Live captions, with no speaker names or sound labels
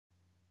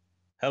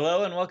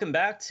Hello and welcome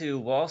back to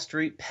Wall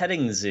Street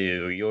Petting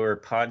Zoo, your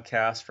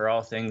podcast for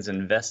all things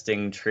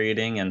investing,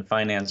 trading, and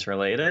finance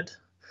related.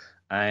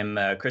 I'm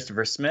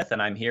Christopher Smith,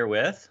 and I'm here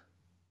with.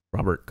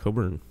 Robert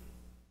Coburn.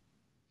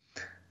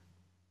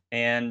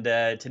 And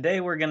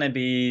today we're going to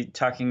be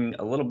talking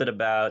a little bit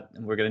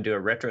we're going to do a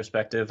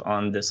retrospective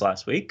on this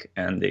last week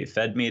and the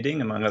Fed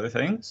meeting, among other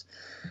things.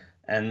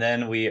 And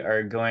then we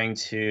are going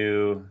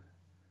to.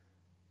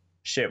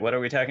 Shit, what are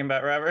we talking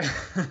about, Robert?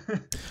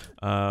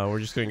 We're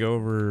just going to go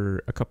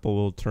over a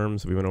couple of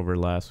terms we went over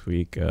last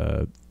week.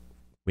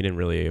 We didn't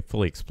really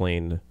fully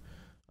explain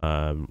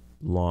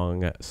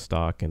long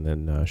stock and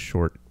then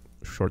short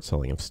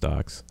selling of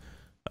stocks.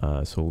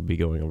 So we'll be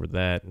going over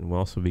that, and we'll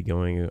also be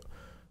going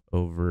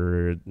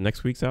over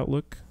next week's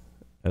outlook,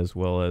 as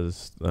well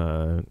as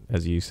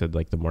you said,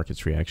 like the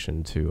market's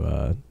reaction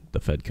to the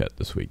Fed cut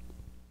this week.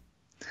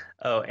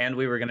 Oh, and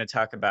we were going to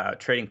talk about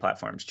trading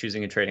platforms,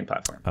 choosing a trading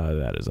platform.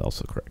 That is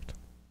also correct.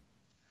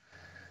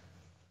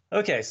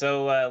 Okay,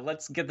 so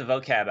let's get the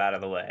vocab out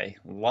of the way.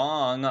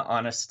 Long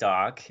on a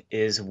stock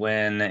is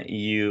when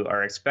you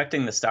are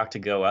expecting the stock to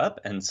go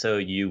up, and so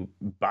you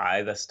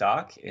buy the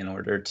stock in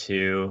order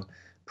to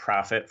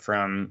profit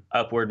from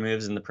upward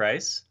moves in the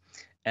price.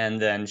 And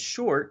then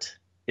short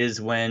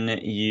is when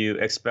you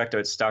expect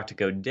a stock to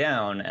go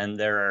down, and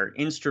there are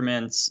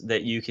instruments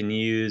that you can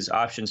use,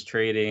 options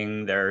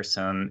trading. There are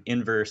some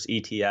inverse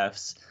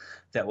ETFs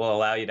that will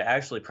allow you to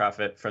actually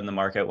profit from the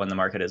market when the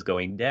market is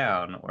going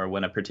down or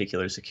when a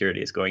particular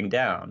security is going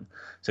down.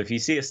 So if you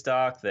see a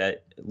stock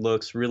that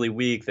looks really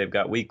weak, they've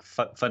got weak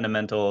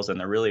fundamentals and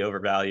they're really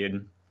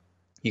overvalued,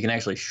 you can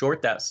actually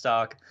short that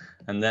stock.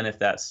 And then if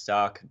that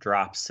stock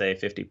drops, say,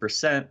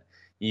 50%,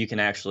 you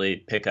can actually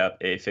pick up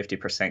a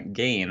 50%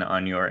 gain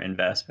on your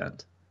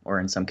investment,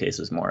 or in some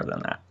cases more than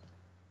that.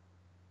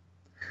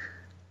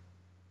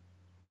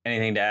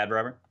 Anything to add,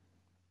 Robert?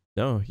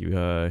 No, you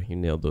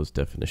nailed those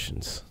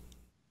definitions.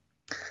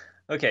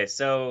 Okay,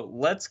 so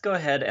let's go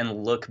ahead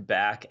and look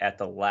back at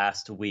the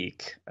last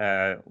week.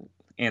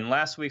 In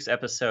last week's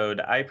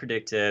episode, I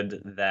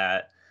predicted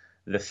that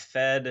the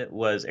Fed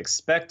was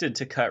expected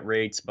to cut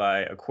rates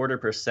by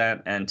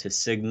 0.25% and to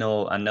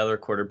signal another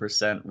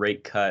 0.25%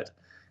 rate cut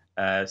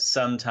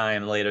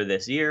sometime later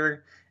this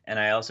year. And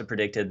I also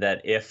predicted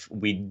that if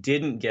we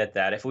didn't get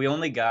that, if we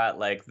only got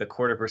like the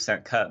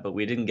 0.25% cut, but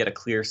we didn't get a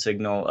clear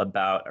signal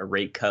about a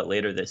rate cut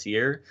later this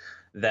year,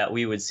 that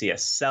we would see a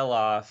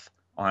sell-off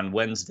on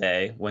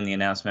Wednesday when the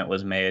announcement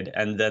was made,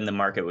 and then the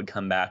market would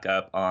come back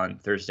up on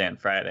Thursday and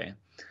Friday.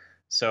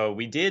 So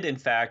we did, in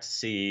fact,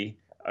 see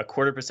a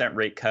 0.25%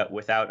 rate cut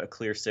without a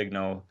clear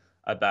signal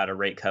about a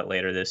rate cut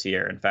later this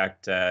year. In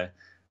fact,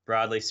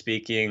 broadly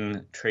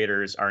speaking,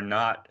 traders are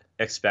not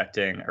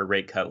expecting a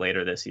rate cut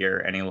later this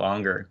year any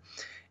longer.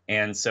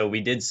 And so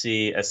we did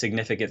see a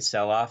significant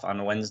sell-off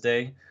on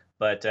Wednesday,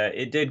 but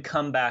it did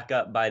come back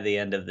up by the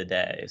end of the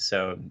day.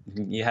 So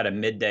you had a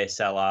midday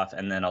sell-off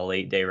and then a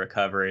late-day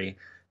recovery.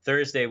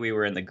 Thursday, we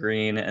were in the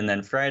green. And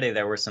then Friday,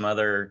 there were some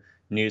other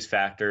news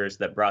factors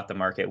that brought the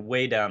market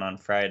way down on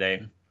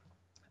Friday.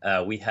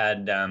 We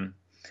had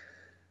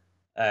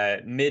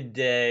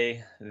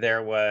midday,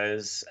 there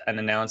was an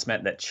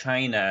announcement that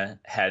China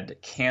had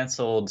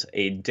canceled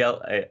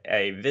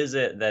a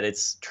visit that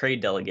its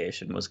trade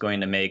delegation was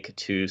going to make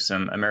to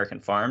some American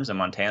farms in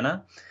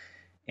Montana.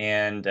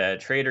 And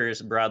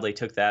traders broadly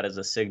took that as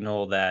a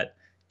signal that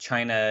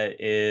China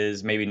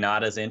is maybe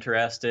not as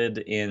interested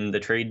in the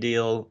trade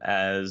deal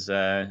as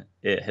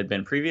it had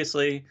been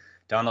previously.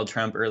 Donald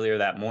Trump earlier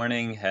that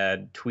morning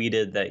had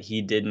tweeted that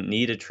he didn't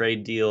need a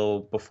trade deal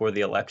before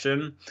the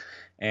election.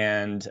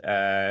 And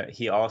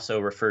he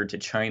also referred to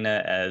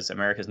China as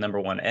America's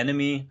 #1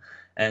 enemy.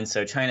 And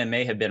so China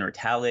may have been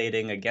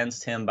retaliating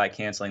against him by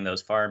canceling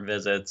those farm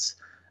visits,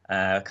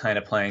 kind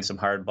of playing some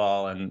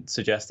hardball and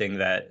suggesting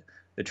that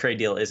the trade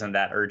deal isn't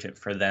that urgent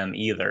for them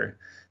either.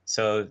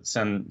 So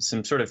some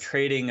sort of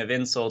trading of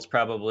insults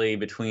probably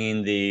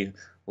between the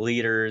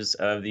leaders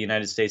of the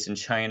United States and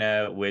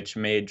China, which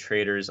made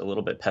traders a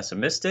little bit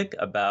pessimistic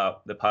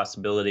about the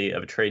possibility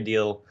of a trade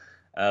deal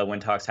when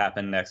talks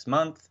happen next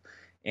month.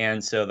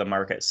 And so the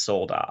market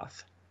sold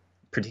off.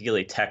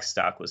 Particularly tech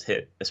stock was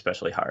hit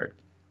especially hard.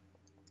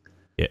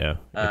 Yeah,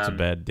 it's a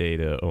bad day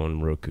to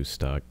own Roku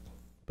stock.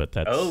 But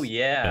that's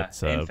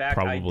in fact,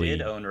 probably, I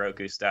did own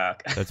Roku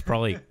stock. That's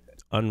probably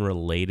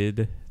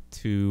unrelated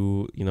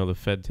to the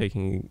Fed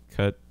taking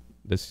cut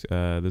this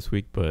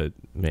week, but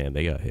man,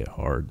 they got hit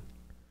hard.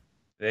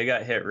 They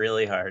got hit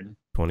really hard.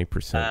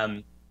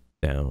 20%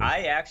 down.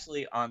 I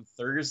actually on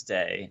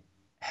Thursday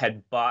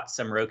had bought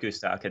some Roku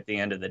stock at the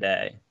end of the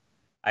day.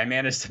 I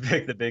managed to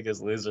pick the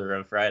biggest loser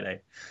of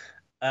Friday.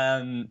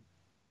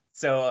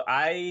 So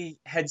I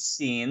had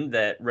seen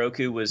that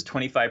Roku was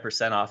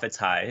 25% off its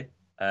high.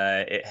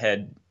 It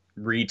had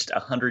reached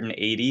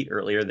 180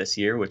 earlier this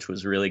year, which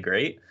was really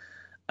great.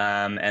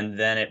 And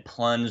then it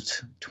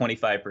plunged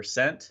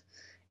 25%.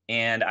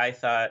 And I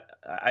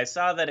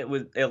saw that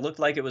it looked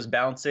like it was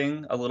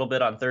bouncing a little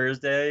bit on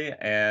Thursday.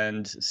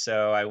 And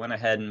so I went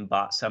ahead and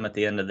bought some at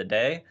the end of the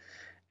day.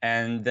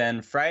 And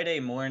then Friday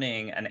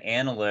morning, an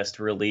analyst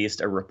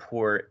released a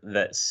report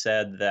that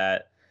said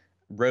that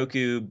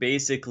Roku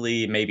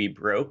basically maybe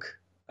broke.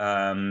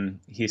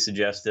 He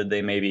suggested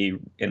they may be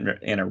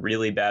in a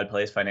really bad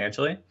place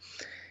financially.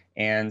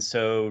 And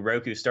so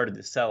Roku started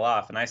to sell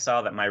off. And I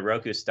saw that my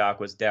Roku stock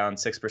was down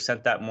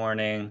 6% that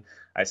morning.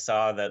 I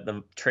saw that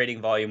the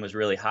trading volume was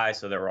really high.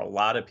 So there were a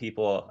lot of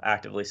people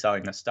actively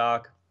selling the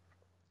stock,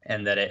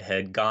 and that it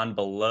had gone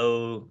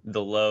below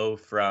the low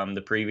from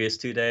the previous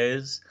 2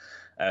 days.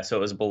 So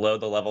it was below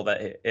the level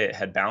that it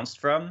had bounced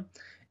from.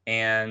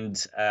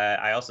 And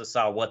I also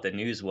saw what the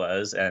news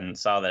was and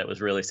saw that it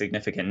was really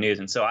significant news.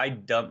 And so I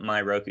dumped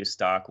my Roku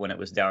stock when it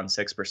was down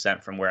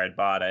 6% from where I'd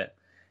bought it.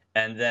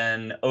 And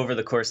then over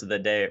the course of the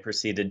day, it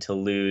proceeded to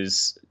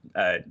lose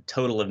a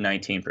total of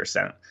 19%.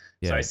 So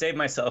Yeah, I saved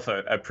myself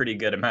a pretty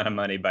good amount of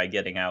money by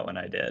getting out when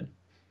I did.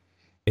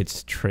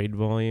 its trade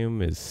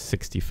volume is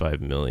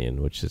 65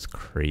 million, which is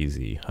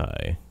crazy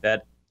high.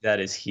 That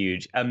is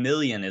huge. A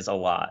million is a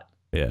lot.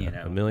 Yeah,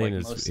 A million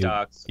like is most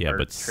stocks yeah, are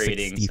but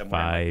trading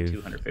somewhere like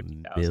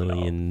 250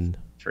 million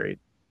trade.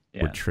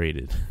 were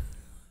traded.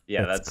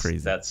 Yeah, that's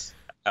crazy. That's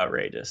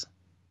outrageous.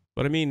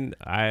 But I mean,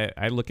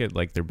 I look at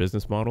like their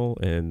business model,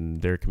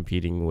 and they're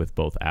competing with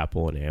both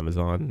Apple and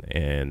Amazon,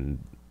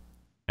 and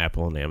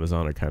Apple and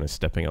Amazon are kind of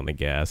stepping on the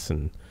gas,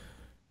 and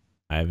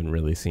I haven't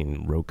really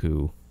seen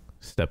Roku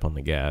step on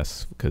the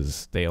gas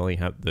because they only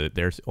have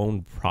their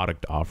own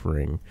product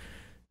offering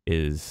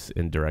is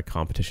in direct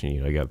competition.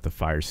 You got the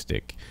Fire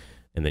Stick,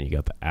 and then you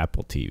got the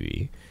Apple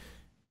TV.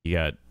 You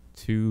got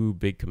two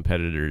big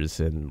competitors,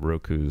 and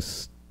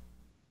Roku's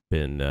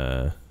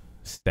been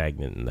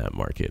stagnant in that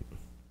market.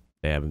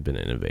 They haven't been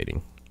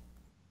innovating.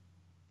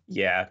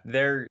 Yeah,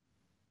 they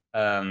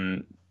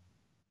had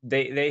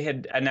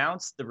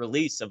announced the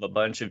release of a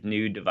bunch of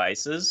new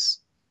devices,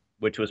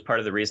 which was part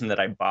of the reason that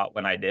I bought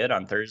when I did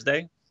on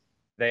Thursday.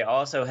 They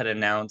also had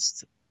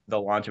announced the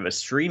launch of a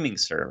streaming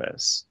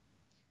service.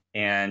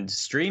 And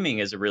streaming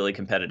is a really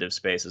competitive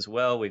space as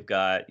well. We've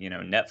got,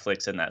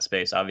 Netflix in that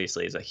space,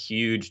 obviously, is a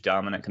huge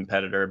dominant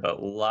competitor,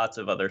 but lots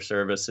of other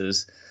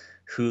services.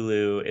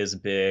 Hulu is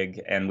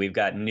big, and we've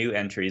got new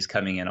entries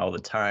coming in all the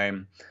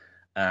time.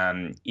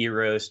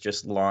 Eros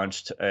just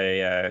launched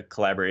a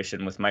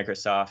collaboration with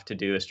Microsoft to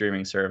do a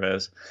streaming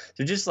service.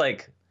 So just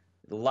like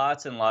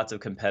lots and lots of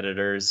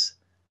competitors.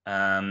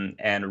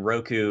 And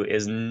Roku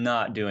is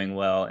not doing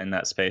well in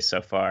that space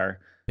so far.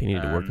 They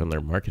need to work on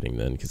their marketing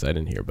then, because I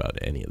didn't hear about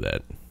any of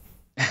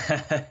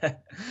that.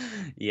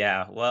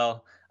 Yeah,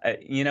 well,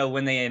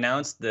 when they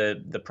announced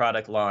the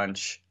product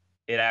launch,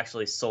 it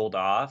actually sold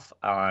off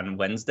on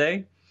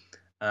Wednesday.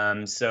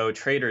 So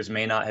traders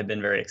may not have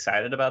been very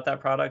excited about that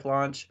product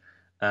launch.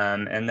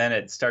 And then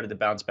it started to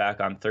bounce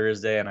back on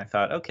Thursday, and I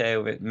thought,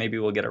 okay, maybe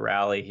we'll get a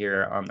rally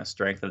here on the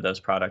strength of those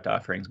product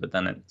offerings, but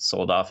then it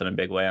sold off in a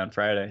big way on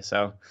Friday.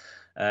 So,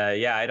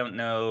 yeah, I don't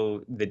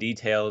know the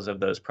details of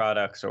those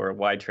products or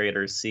why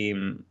traders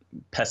seem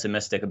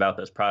pessimistic about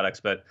those products,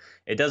 but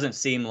it doesn't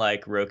seem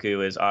like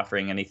Roku is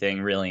offering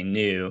anything really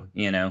new,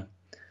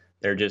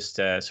 They're just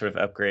sort of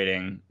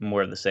upgrading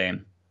more of the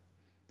same.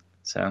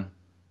 So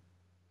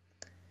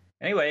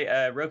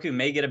anyway, Roku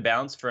may get a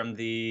bounce from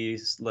the,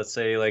 let's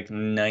say, like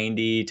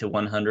 90 to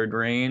 100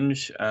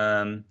 range.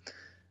 I'm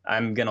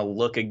going to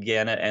look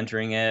again at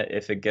entering it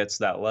if it gets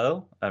that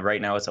low.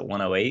 Right now it's at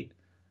 108.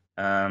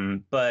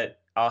 But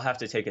I'll have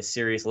to take a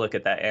serious look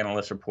at that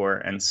analyst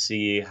report and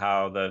see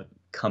how the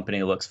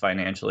company looks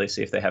financially,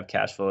 see if they have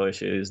cash flow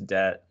issues,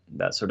 debt,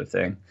 that sort of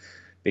thing.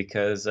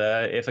 Because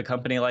if a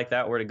company like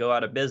that were to go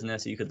out of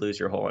business, you could lose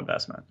your whole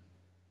investment.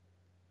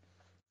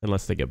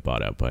 Unless they get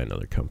bought out by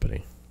another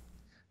company.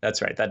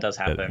 That's right. That does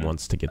happen. That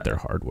wants to get their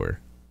hardware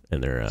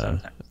and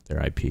their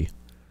IP.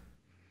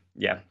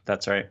 Yeah,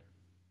 that's right.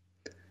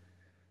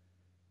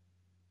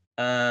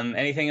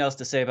 Anything else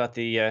to say about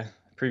the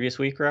previous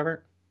week,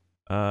 Robert?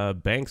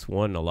 Banks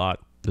won a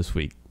lot this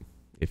week.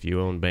 If you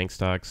own bank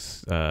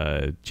stocks,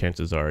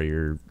 chances are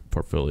your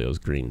portfolio is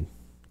green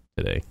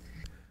today.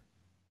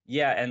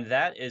 Yeah, and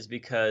that is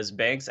because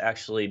banks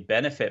actually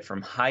benefit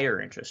from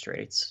higher interest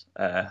rates.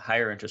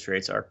 Higher interest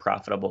rates are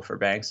profitable for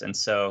banks, and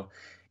so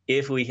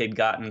if we had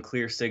gotten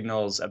clear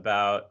signals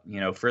about,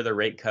 further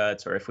rate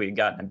cuts, or if we had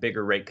gotten a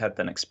bigger rate cut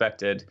than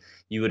expected,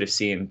 you would have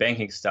seen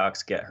banking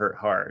stocks get hurt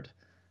hard.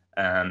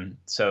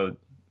 So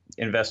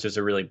investors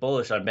are really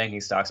bullish on banking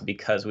stocks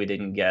because we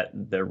didn't get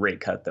the rate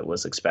cut that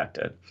was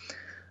expected.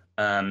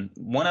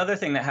 One other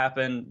thing that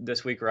happened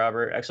this week,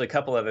 Robert, actually a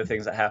couple other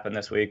things that happened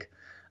this week.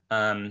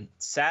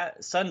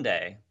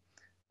 Sunday,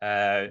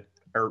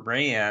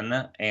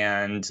 Iran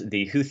and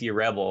the Houthi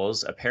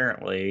rebels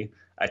apparently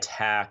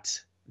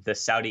attacked the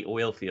Saudi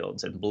oil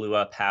fields and blew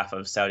up half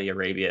of Saudi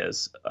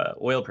Arabia's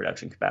oil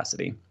production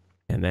capacity.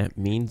 And that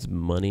means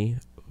money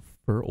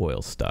for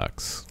oil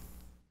stocks.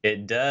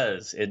 It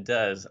does. It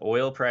does.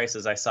 Oil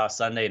prices I saw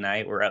Sunday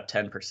night were up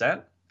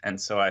 10%. And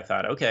so I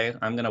thought, okay,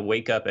 I'm going to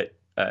wake up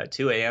at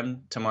 2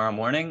 a.m. tomorrow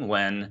morning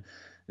when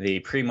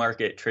the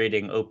pre-market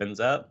trading opens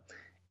up.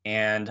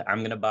 and I'm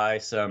going to buy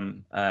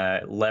some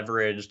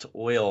leveraged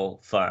oil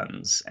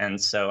funds. And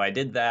so I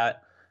did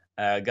that,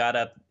 got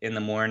up in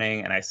the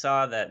morning, and I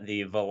saw that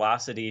the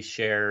Velocity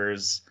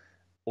Shares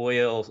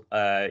oil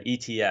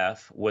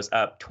ETF was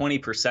up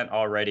 20%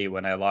 already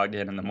when I logged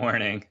in the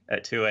morning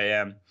at 2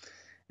 a.m.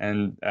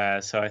 And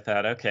so I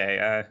thought,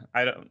 okay,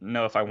 I don't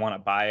know if I want to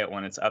buy it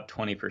when it's up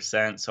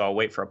 20%, so I'll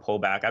wait for a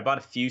pullback. I bought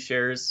a few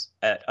shares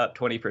at up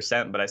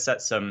 20%, but I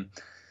set some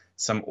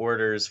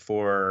orders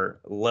for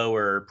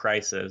lower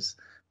prices.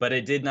 But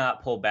it did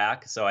not pull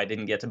back, so I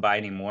didn't get to buy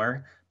any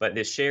more. But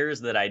the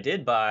shares that I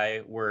did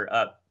buy were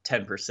up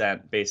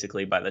 10%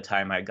 basically by the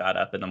time I got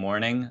up in the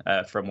morning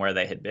from where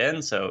they had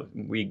been. So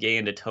we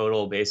gained a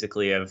total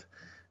basically of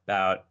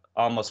about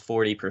almost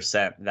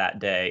 40% that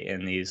day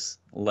in these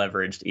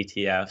leveraged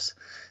ETFs.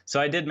 So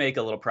I did make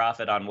a little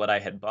profit on what I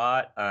had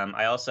bought.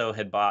 I also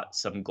had bought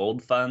some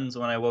gold funds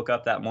when I woke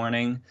up that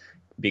morning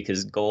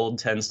because gold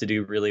tends to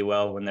do really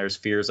well when there's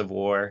fears of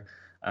war.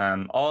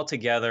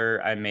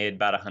 Altogether, I made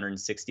about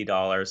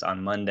 $160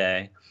 on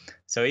Monday.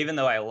 So even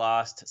though I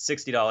lost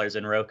 $60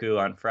 in Roku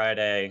on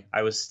Friday,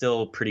 I was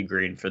still pretty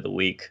green for the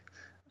week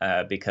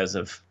because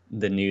of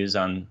the news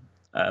on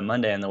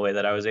Monday and the way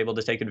that I was able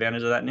to take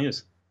advantage of that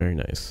news. Very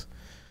nice.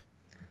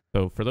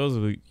 So for those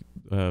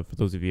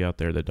of you out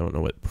there that don't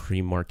know what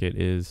pre-market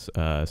is,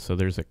 so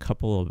there's a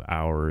couple of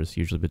hours,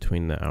 usually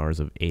between the hours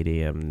of 8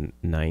 a.m.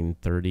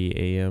 9:30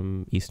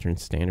 a.m. Eastern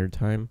Standard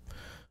Time,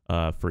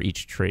 for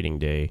each trading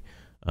day.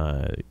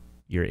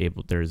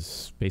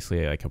 There's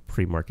basically like a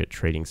pre-market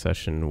trading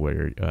session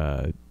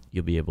where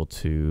you'll be able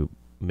to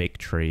make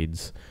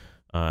trades.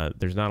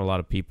 There's not a lot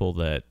of people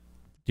that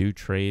do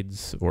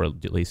trades, or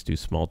at least do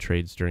small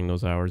trades during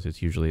those hours.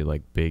 It's usually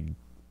like big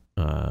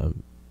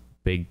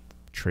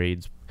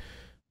trades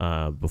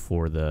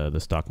before the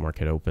stock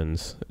market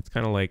opens. It's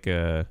kind of like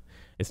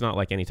it's not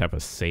like any type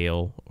of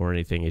sale or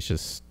anything. It's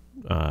just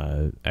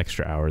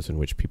extra hours in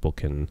which people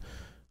can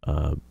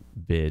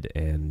bid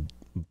and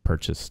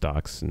purchase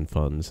stocks and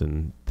funds,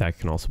 and that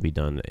can also be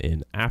done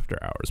in after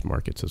hours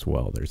markets as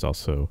well. There's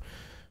also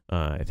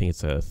I think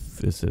is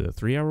it a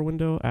 3-hour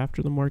window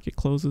after the market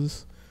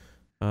closes?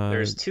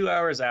 There's 2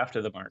 hours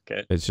after the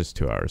market. It's just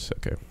 2 hours.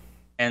 Okay.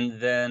 And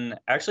then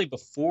actually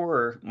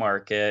before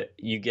market,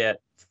 you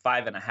get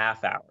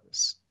 5.5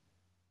 hours.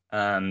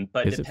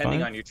 But Is it depending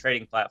 5? on your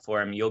trading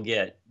platform, you'll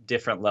get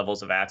different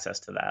levels of access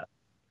to that.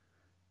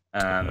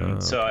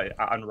 So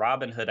on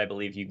Robinhood, I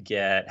believe you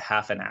get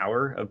half an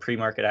hour of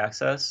pre-market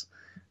access.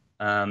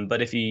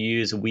 But if you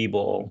use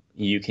WeBull,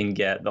 you can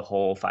get the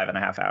whole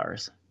 5.5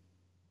 hours.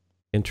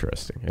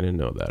 Interesting. I didn't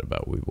know that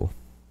about WeBull.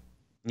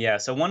 Yeah.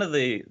 So one of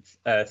the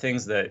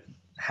things that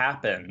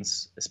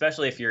happens,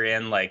 especially if you're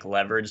in like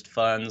leveraged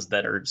funds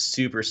that are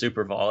super,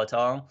 super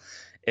volatile,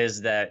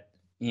 is that,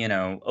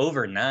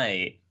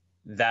 overnight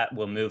that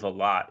will move a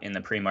lot in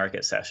the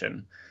pre-market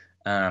session.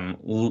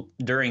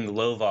 During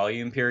low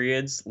volume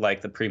periods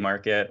like the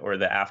pre-market or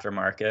the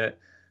aftermarket,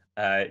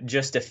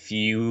 just a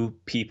few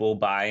people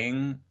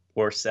buying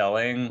or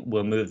selling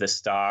will move the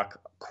stock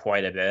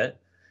quite a bit.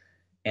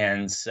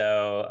 And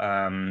so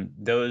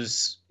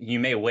you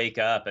may wake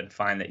up and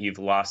find that you've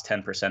lost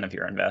 10% of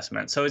your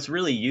investment. So it's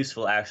really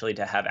useful actually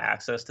to have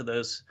access to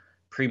those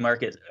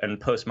pre-market and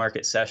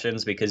post-market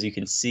sessions, because you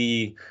can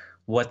see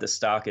what the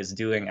stock is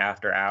doing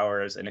after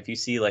hours. And if you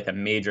see like a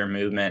major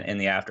movement in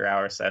the after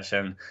hours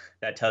session,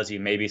 that tells you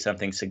maybe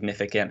something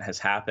significant has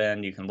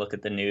happened. You can look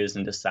at the news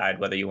and decide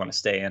whether you want to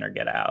stay in or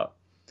get out.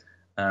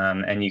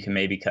 And you can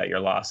maybe cut your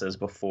losses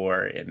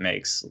before it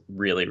makes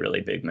really,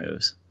 really big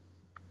moves.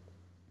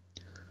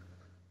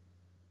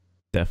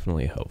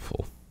 Definitely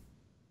helpful.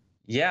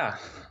 Yeah.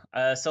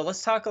 So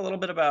let's talk a little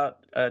bit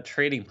about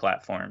trading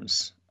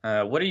platforms.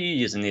 What are you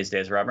using these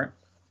days, Robert?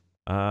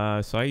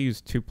 So I use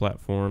 2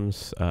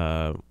 platforms.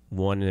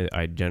 One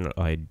I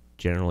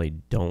generally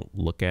don't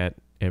look at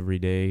every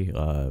day.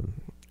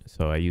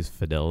 So I use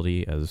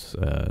Fidelity as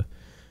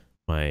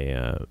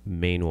my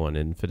main one,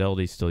 and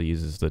Fidelity still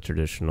uses the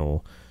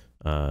traditional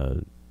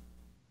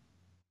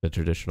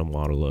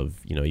model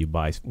of, you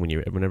buy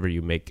whenever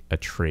you make a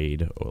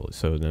trade.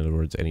 So in other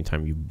words,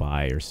 anytime you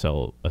buy or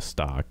sell a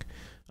stock,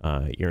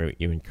 you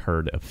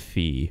incurred a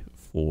fee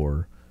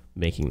for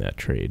making that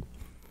trade,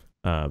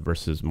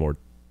 versus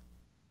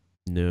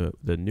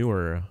the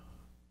newer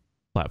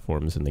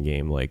platforms in the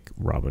game like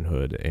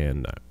Robinhood,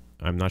 and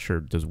I'm not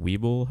sure, does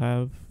WeBull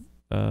have?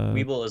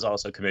 WeBull is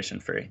also commission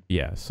free.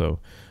 Yeah, so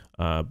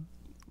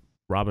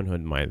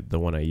Robinhood, the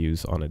one I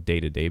use on a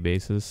day-to-day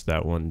basis,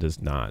 that one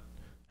does not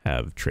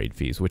have trade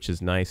fees, which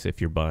is nice if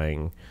you're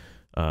buying.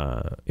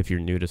 If you're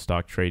new to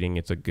stock trading,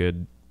 it's a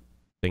good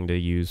thing to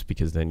use,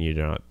 because then you're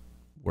not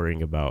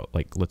worrying about,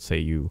 like, let's say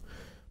you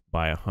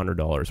buy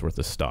 $100 worth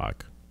of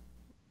stock,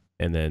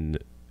 and then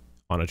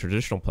on a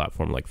traditional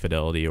platform like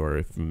Fidelity or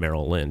if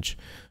Merrill Lynch,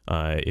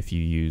 if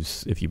you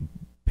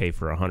pay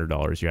for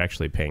 $100, you're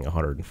actually paying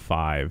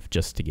 $105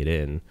 just to get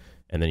in,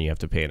 and then you have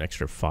to pay an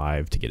extra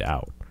 $5 to get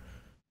out.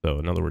 So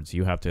in other words,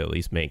 you have to at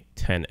least make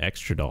 10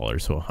 extra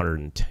dollars. So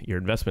 110, your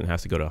investment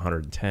has to go to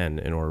 110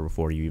 in order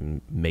before you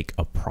even make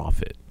a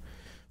profit,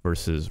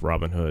 versus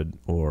Robinhood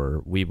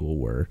or WeBull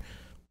where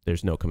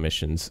there's no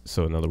commissions.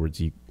 So in other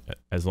words,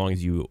 as long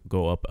as you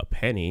go up a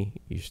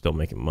penny, you're still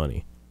making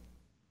money.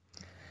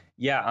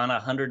 Yeah, on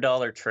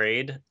 $100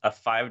 trade, a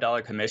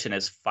 $5 commission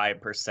is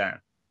 5%.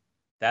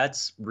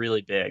 That's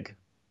really big.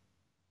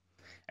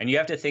 And you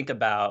have to think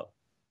about,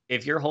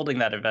 if you're holding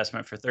that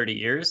investment for 30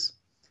 years,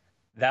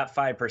 that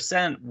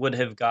 5% would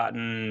have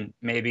gotten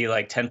maybe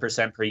like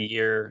 10% per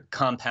year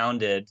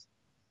compounded.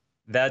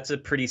 That's a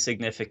pretty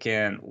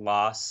significant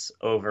loss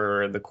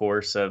over the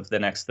course of the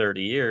next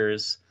 30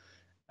 years.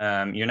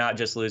 You're not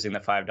just losing the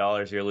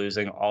 $5, you're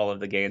losing all of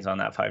the gains on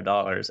that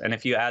 $5. And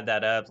if you add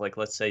that up, like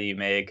let's say you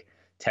make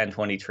 10,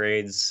 20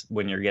 trades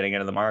when you're getting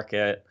into the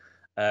market,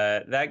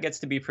 that gets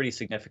to be pretty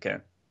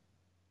significant.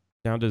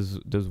 Now, does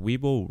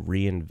WeBull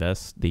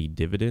reinvest the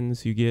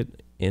dividends you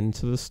get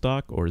into the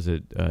stock, or is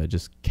it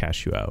just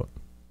cash you out?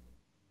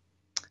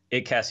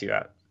 It cash you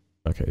out.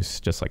 Okay, it's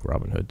just like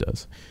Robinhood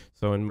does.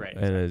 So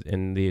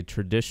in the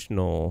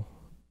traditional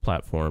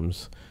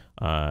platforms,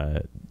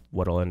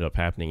 what'll end up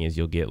happening is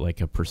you'll get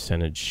like a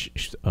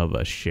percentage of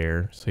a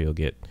share. So you'll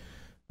get,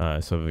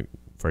 so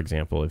for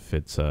example, if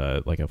it's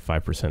like a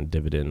 5%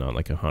 dividend on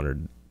like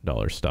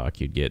 $100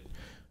 stock, you'd get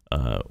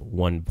at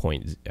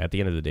the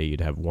end of the day,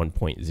 you'd have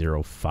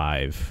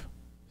 1.05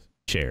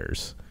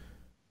 shares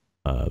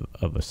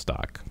of a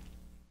stock,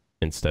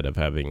 instead of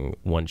having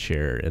one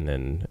share and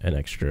then an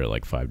extra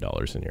like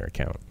 $5 in your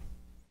account.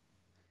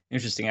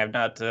 Interesting. I've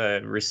not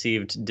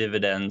received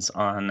dividends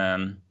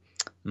on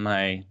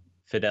my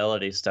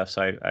Fidelity stuff,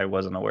 so I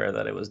wasn't aware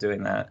that it was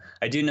doing that.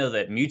 I do know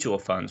that mutual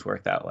funds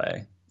work that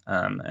way.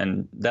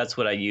 And that's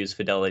what I use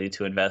Fidelity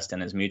to invest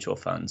in, is mutual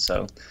funds.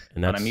 So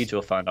on a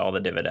mutual fund, all the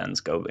dividends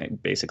go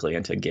basically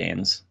into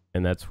gains.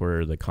 And that's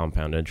where the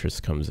compound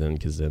interest comes in,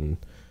 because then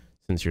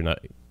since you're not,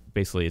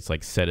 basically it's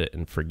like set it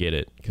and forget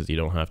it, because you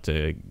don't have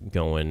to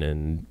go in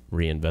and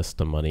reinvest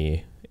the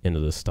money into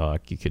the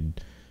stock. You could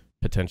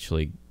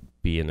potentially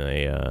be in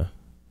a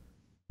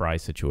fry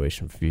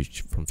situation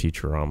from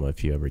Futurama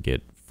if you ever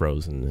get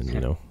frozen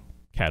and,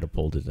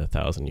 catapulted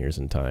 1,000 years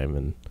in time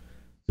and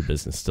the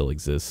business still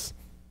exists.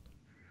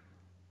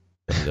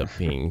 End up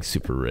being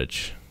super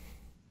rich.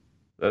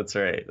 That's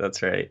right.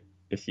 That's right.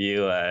 If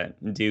you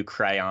do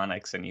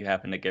cryonics and you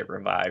happen to get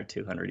revived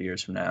 200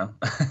 years from now.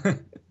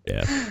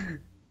 Yeah.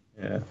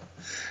 Yeah.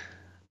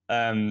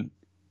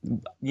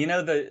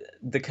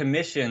 The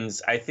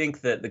commissions, I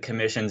think that the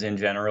commissions in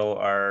general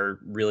are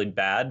really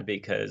bad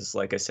because,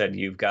 like I said,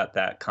 you've got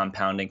that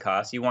compounding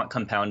cost. You want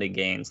compounding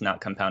gains,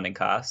 not compounding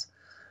costs.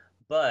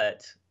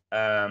 But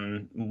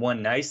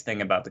one nice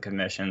thing about the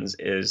commissions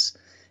is,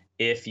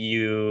 if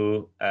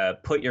you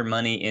put your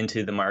money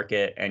into the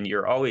market and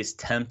you're always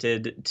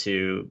tempted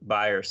to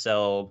buy or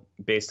sell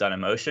based on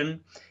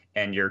emotion,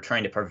 and you're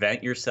trying to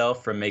prevent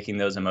yourself from making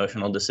those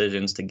emotional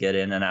decisions to get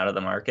in and out of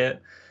the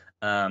market,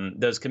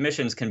 those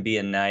commissions can be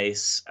a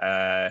nice,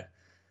 what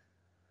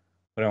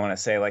do I want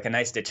to say, like a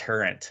nice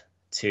deterrent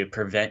to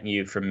prevent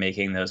you from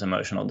making those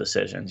emotional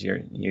decisions.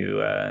 You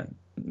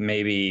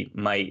maybe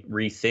might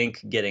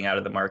rethink getting out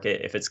of the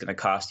market if it's going to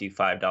cost you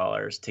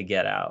 $5 to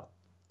get out.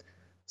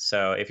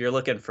 So if you're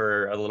looking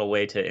for a little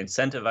way to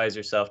incentivize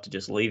yourself to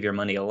just leave your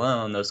money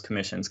alone, those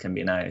commissions can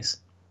be nice.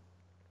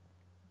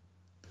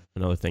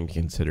 Another thing to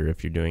consider,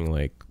 if you're doing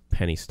like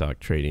penny stock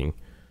trading,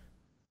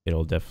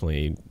 it'll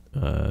definitely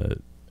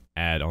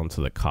add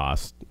onto the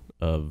cost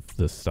of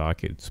the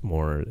stock. It's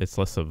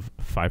less of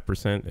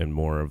 5% and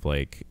more of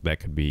like, that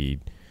could be,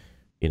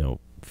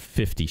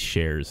 50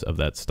 shares of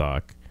that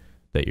stock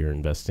that you're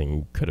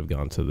investing could have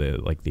gone to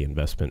the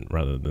investment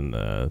rather than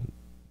the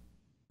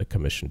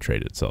commission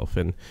trade itself.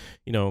 And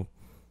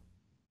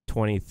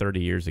 20, 30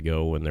 years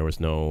ago, when there was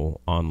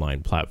no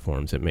online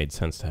platforms, it made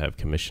sense to have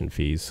commission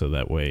fees, so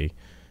that way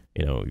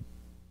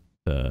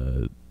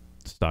the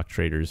stock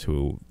traders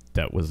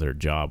that was their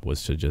job,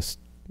 was to just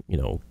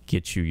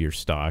get you your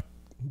stock,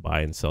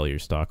 buy and sell your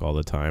stock all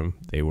the time.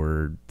 There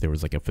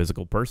was like a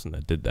physical person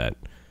that did that,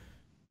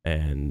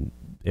 and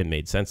it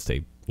made sense.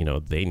 They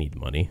need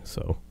money,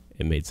 so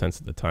it made sense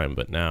at the time.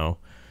 But now,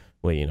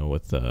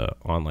 with the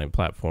online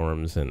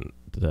platforms and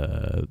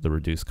the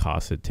reduced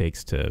costs it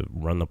takes to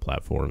run the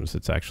platforms,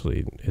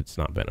 it's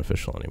not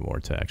beneficial anymore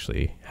to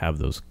actually have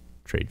those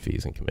trade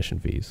fees and commission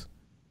fees.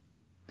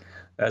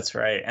 That's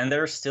right. And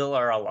there still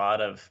are a lot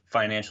of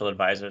financial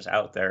advisors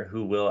out there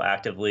who will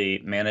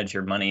actively manage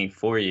your money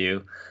for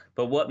you.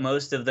 But what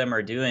most of them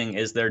are doing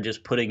is they're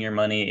just putting your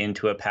money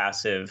into a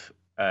passive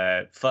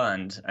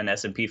fund, an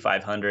S&P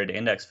 500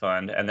 index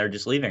fund, and they're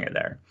just leaving it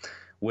there,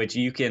 which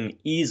you can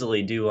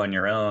easily do on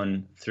your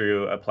own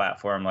through a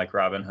platform like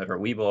Robinhood or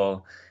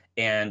WeBull.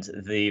 And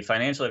the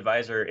financial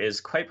advisor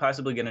is quite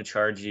possibly going to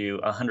charge you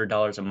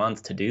 $100 a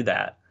month to do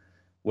that,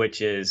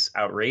 which is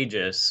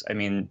outrageous. I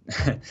mean,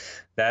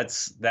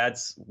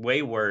 that's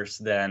way worse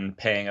than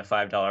paying a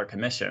 $5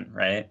 commission,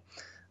 right?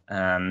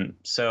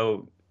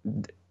 So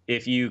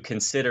if you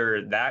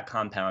consider that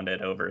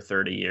compounded over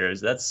 30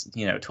 years, that's,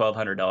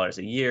 $1,200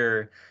 a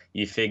year.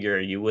 You figure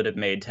you would have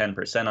made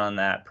 10% on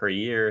that per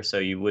year, so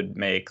you would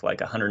make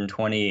like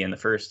 120 in the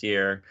first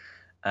year,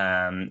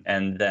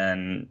 and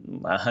then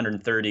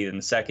 130 in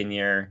the second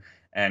year,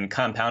 and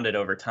compounded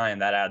over time,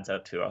 that adds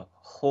up to a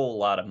whole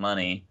lot of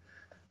money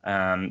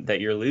that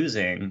you're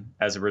losing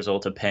as a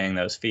result of paying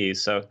those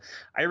fees. So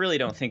I really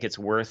don't think it's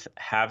worth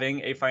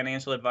having a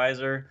financial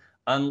advisor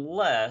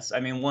unless, I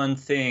mean, one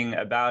thing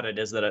about it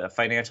is that a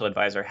financial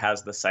advisor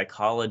has the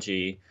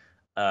psychology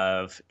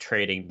of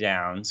trading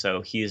down.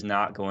 So he's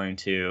not going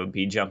to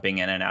be jumping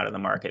in and out of the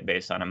market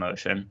based on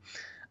emotion.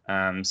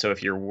 So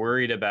if you're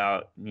worried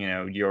about,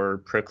 your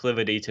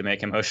proclivity to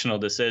make emotional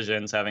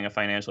decisions, having a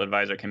financial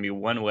advisor can be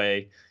one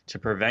way to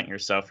prevent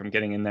yourself from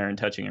getting in there and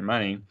touching your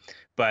money.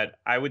 But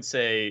I would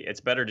say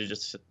it's better to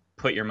just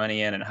put your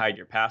money in and hide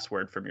your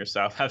password from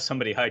yourself. Have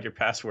somebody hide your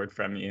password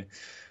from you,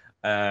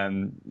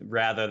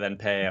 rather than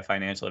pay a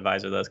financial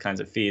advisor those kinds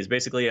of fees.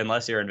 Basically,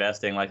 unless you're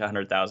investing like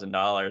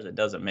 $100,000, it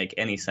doesn't make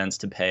any sense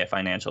to pay a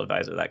financial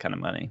advisor that kind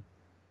of money.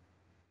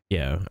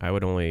 Yeah, I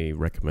would only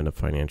recommend a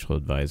financial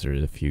advisor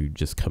if you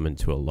just come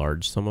into a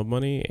large sum of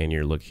money and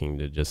you're looking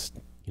to just,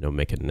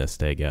 make a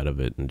nest egg out of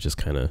it and just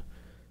kind of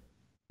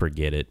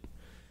forget it.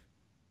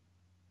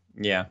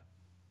 Yeah.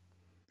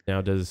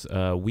 Now, does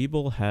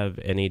WeBull have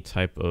any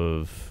type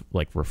of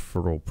like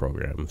referral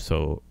program?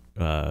 So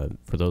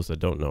for those that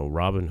don't know,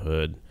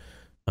 RobinHood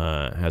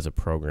has a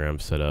program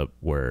set up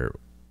where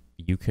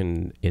you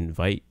can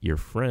invite your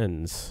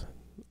friends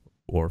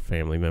or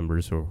family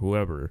members or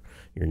whoever,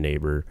 your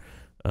neighbor,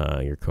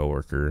 your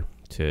coworker,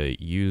 to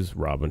use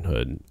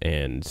Robinhood,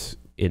 and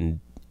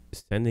in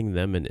sending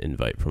them an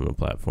invite from the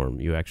platform,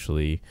 you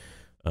actually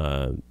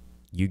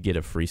you get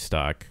a free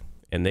stock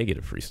and they get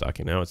a free stock.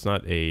 And now it's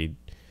not a,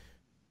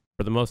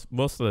 for the most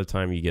of the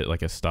time you get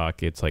like a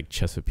stock, it's like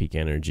Chesapeake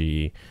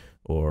Energy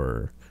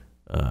or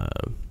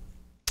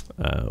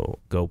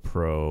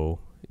GoPro,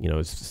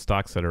 it's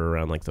stocks that are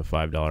around like the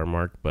 $5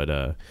 mark.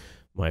 But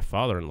my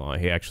father-in-law,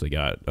 he actually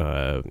got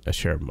a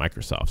share of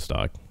Microsoft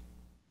stock.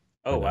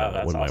 Oh, wow,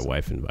 that's when awesome. my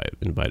wife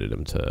invited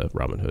him to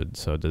Robinhood.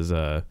 So does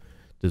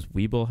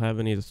WeBull have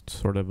any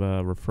sort of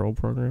referral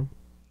program?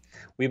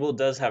 WeBull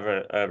does have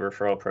a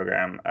referral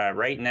program.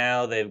 Right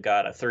now, they've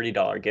got a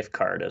 $30 gift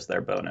card as their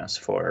bonus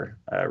for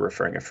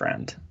referring a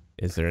friend.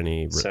 Is there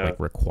any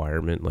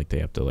requirement, like they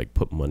have to like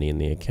put money in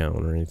the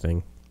account or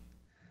anything?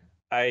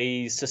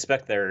 I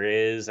suspect there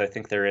is. I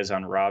think there is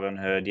on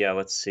Robinhood. Yeah,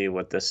 let's see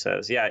what this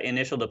says. Yeah,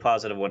 initial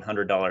deposit of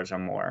 $100 or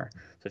more.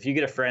 So if you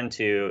get a friend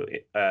to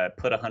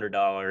put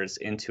 $100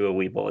 into a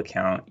WeBull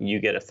account, you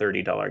get a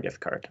 $30 gift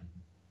card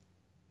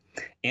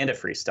and a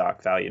free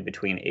stock valued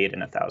between $8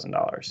 and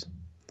 $1,000.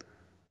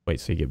 Wait,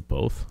 so you get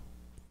both?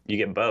 You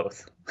get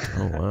both.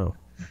 Oh, wow.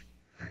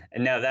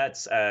 And now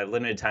that's a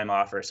limited time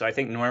offer. So I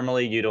think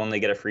normally you'd only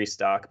get a free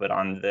stock, but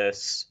on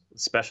this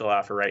special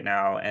offer right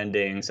now,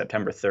 ending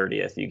September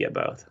 30th, you get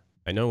both.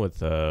 I know with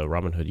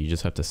Robinhood, you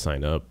just have to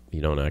sign up.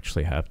 You don't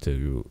actually have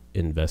to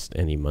invest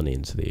any money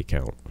into the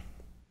account.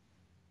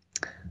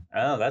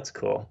 Oh, that's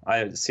cool.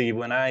 I see.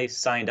 When I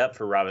signed up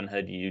for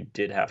Robinhood, you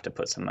did have to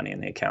put some money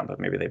in the account, but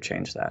maybe they've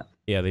changed that.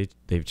 Yeah,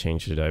 they've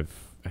changed it. I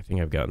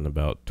think I've gotten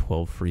about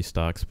 12 free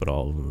stocks, but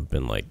all of them have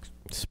been like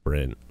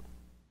Sprint,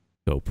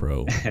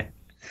 GoPro,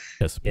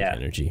 Chesapeake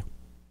Energy.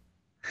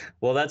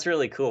 Well, that's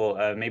really cool.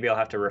 Maybe I'll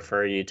have to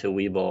refer you to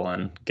WeBull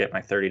and get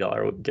my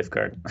 $30 gift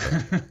card.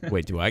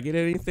 Wait, do I get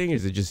anything, or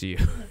is it just you?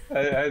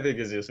 I think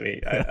it's just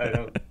me.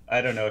 I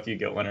don't know if you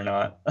get one or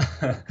not.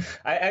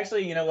 I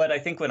actually, you know what? I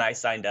think when I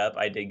signed up,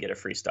 I did get a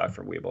free stock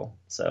from WeBull,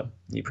 so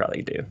you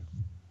probably do.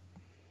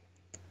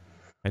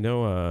 I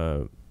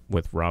know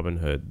with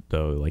Robinhood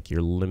though, like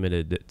you're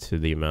limited to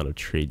the amount of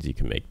trades you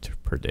can make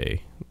per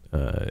day,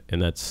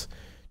 and that's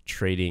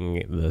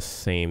trading the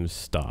same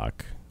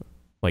stock.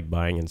 Like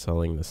buying and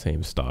selling the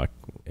same stock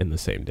in the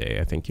same day.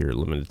 I think you're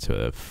limited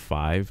to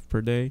 5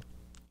 per day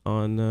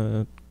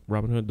on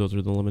Robinhood. Those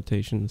are the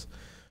limitations.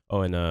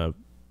 Oh, and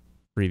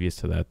previous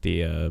to that,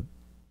 the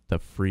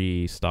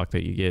free stock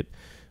that you get,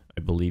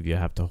 I believe you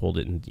have to hold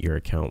it in your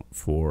account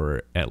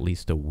for at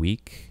least a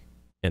week,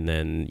 and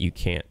then you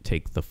can't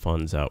take the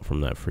funds out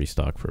from that free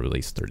stock for at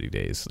least 30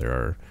 days. There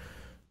are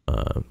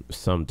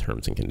some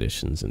terms and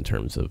conditions in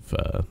terms of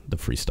the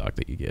free stock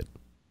that you get.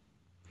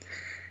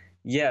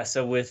 Yeah,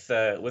 so with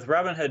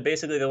Robinhood,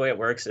 basically the way it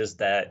works is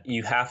that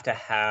you have to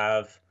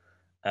have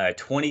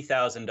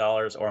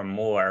 $20,000 or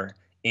more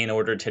in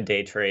order to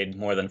day trade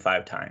more than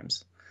 5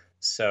 times.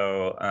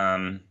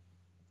 So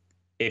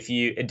if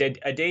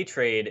a day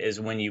trade is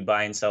when you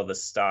buy and sell the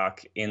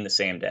stock in the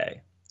same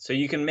day. So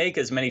you can make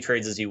as many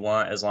trades as you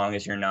want as long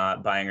as you're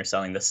not buying or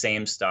selling the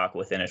same stock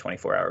within a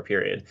 24-hour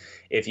period.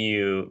 If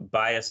you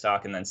buy a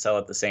stock and then sell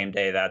it the same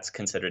day, that's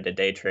considered a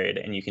day trade,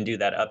 and you can do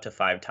that up to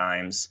 5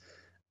 times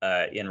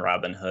in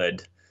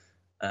Robinhood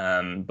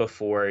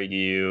before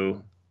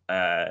you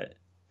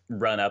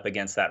run up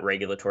against that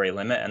regulatory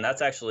limit. And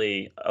that's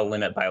actually a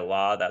limit by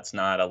law. That's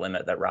not a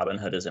limit that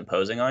Robinhood is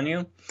imposing on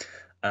you.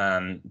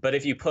 But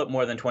if you put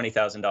more than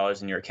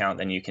 $20,000 in your account,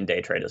 then you can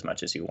day trade as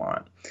much as you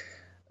want.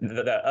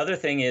 The other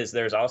thing is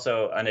there's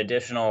also an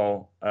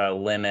additional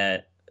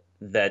limit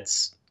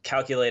that's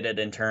calculated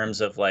in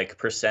terms of like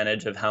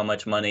percentage of how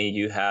much money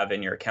you have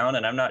in your account.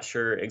 And I'm not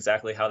sure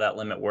exactly how that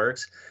limit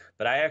works,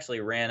 but I actually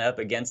ran up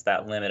against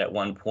that limit at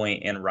one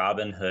point in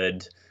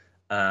Robinhood.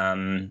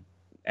 And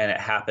it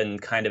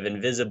happened kind of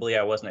invisibly.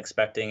 I wasn't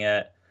expecting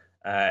it.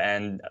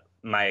 And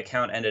my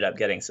account ended up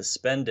getting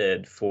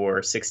suspended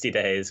for 60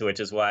 days, which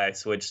is why I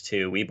switched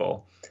to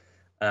WeBull.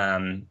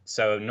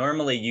 So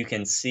normally you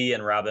can see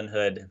in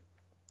Robinhood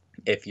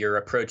if you're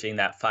approaching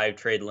that 5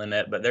 trade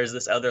limit, but there's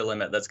this other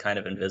limit that's kind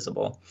of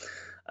invisible.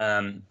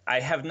 I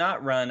have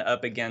not run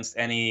up against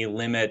any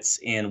limits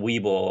in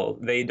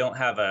WeBull. They don't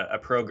have a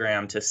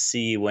program to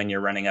see when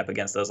you're running up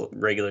against those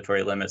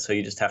regulatory limits, so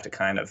you just have to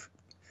kind of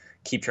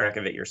keep track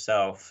of it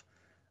yourself.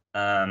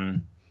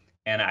 And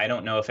I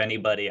don't know if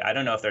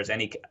there's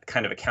any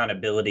kind of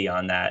accountability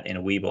on that in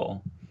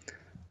WeBull.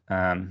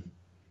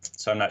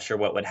 So I'm not sure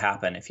what would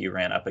happen if you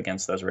ran up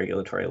against those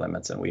regulatory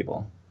limits in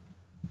WeBull.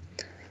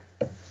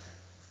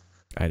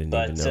 I didn't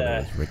even know there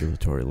was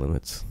regulatory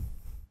limits.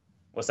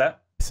 What's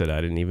that? I said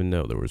I didn't even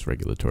know there was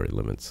regulatory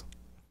limits.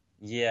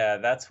 Yeah,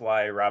 that's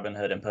why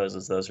Robinhood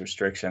imposes those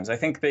restrictions. I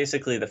think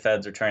basically the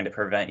feds are trying to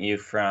prevent you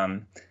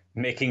from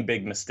making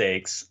big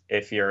mistakes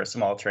if you're a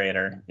small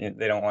trader.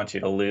 They don't want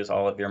you to lose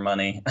all of your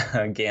money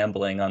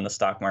gambling on the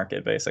stock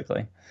market,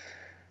 basically.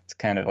 It's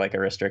kind of like a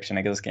restriction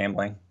against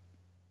gambling.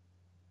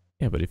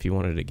 Yeah, but if you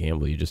wanted to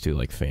gamble, you just do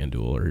like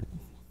FanDuel or,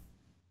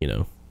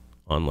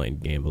 online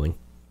gambling.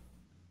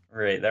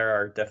 Right. There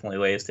are definitely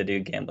ways to do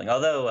gambling,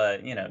 although,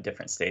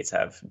 different states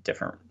have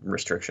different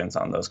restrictions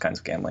on those kinds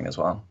of gambling as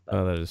well.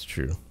 Oh, that is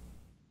true.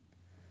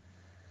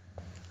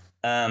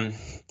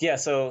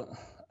 So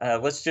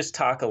let's just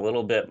talk a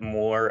little bit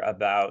more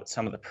about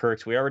some of the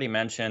perks. We already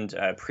mentioned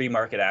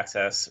pre-market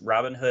access.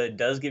 Robinhood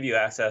does give you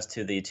access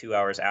to the 2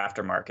 hours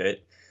after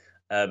market,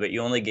 but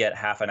you only get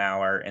half an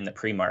hour in the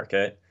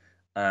pre-market.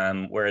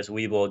 Whereas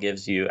WeBull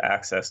gives you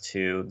access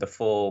to the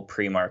full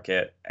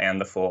pre-market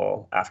and the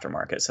full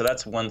aftermarket. So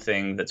that's one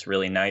thing that's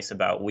really nice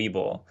about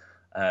WeBull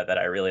that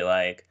I really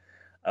like.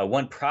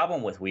 One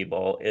problem with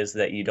WeBull is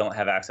that you don't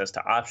have access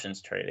to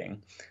options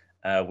trading,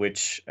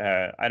 which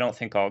I don't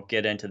think I'll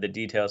get into the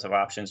details of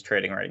options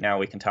trading right now.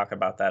 We can talk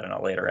about that in a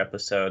later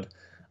episode.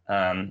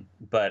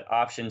 But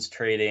options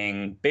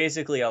trading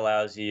basically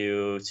allows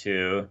you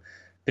to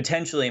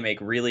potentially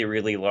make really,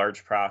 really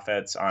large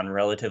profits on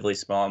relatively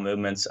small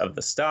movements of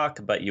the stock,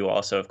 but you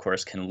also, of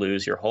course, can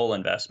lose your whole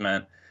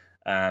investment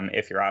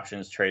if your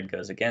options trade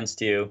goes against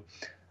you.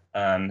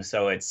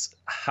 So it's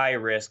high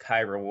risk, high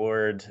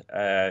reward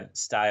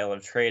style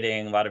of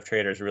trading. A lot of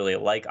traders really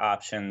like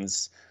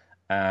options,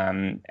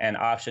 and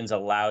options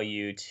allow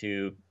you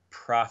to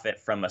profit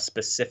from a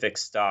specific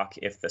stock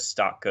if the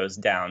stock goes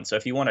down. So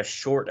if you want to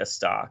short a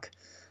stock,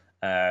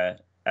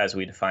 as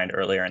we defined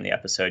earlier in the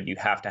episode, you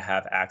have to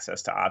have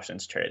access to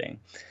options trading.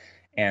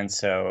 And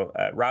so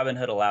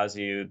Robinhood allows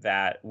you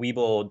that.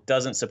 WeBull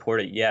doesn't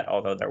support it yet,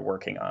 although they're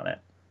working on it.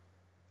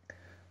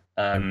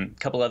 A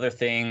couple other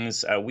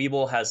things.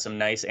 WeBull has some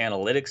nice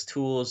analytics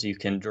tools. You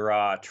can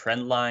draw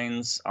trend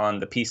lines on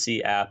the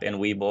PC app in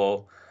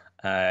WeBull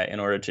in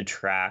order to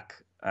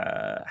track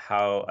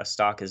how a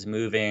stock is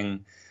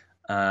moving.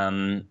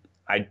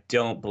 I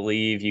don't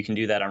believe you can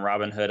do that on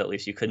Robinhood. At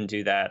least you couldn't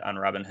do that on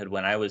Robinhood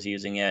when I was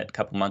using it a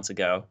couple months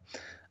ago.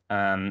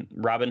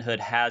 Robinhood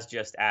has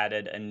just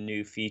added a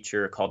new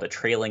feature called a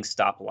trailing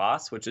stop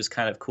loss, which is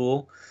kind of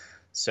cool.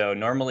 So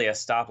normally a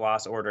stop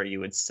loss order, you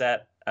would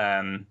set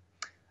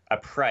a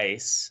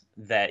price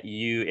that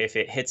if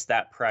it hits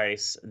that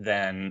price,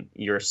 then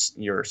your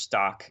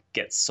stock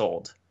gets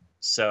sold.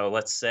 So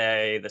let's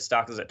say the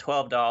stock is at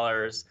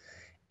 $12,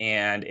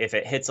 and if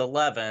it hits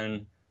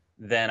 11,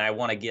 then I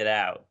want to get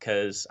out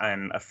because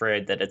I'm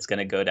afraid that it's going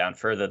to go down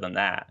further than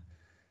that.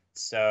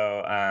 So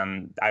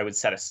I would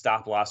set a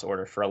stop loss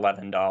order for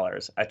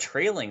 $11. A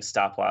trailing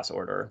stop loss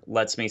order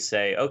lets me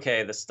say,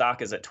 okay, the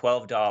stock is at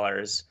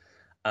 $12.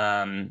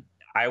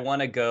 I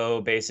want to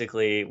go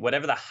basically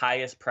whatever the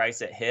highest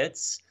price it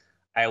hits,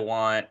 I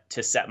want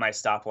to set my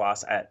stop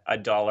loss at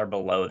 $1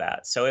 below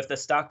that. So if the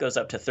stock goes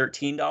up to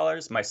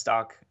 $13, my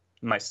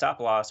stop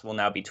loss will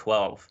now be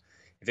 $12.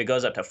 If it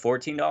goes up to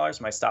 $14,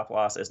 my stop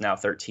loss is now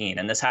 $13,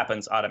 and this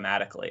happens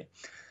automatically.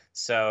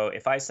 So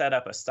if I set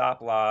up a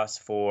stop loss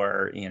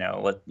for,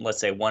 let's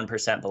say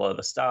 1% below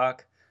the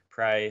stock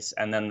price,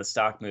 and then the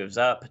stock moves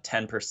up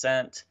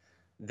 10%,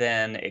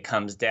 then it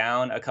comes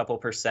down a couple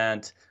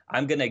percent,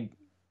 I'm going to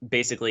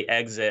basically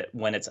exit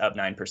when it's up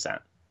 9%.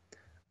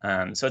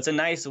 So it's a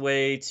nice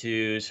way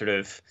to sort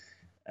of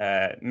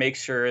make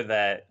sure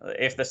that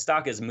if the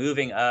stock is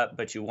moving up,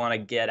 but you want to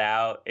get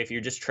out, if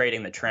you're just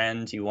trading the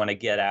trend, you want to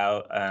get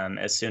out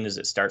as soon as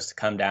it starts to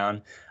come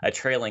down, a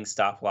trailing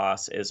stop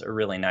loss is a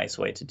really nice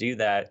way to do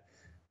that.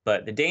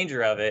 But the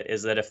danger of it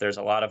is that if there's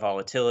a lot of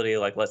volatility,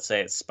 like let's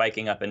say it's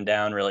spiking up and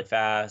down really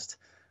fast,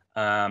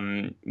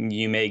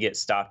 you may get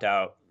stopped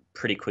out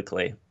pretty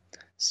quickly.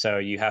 So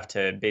you have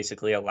to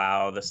basically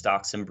allow the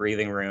stock some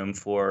breathing room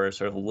for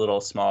sort of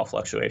little small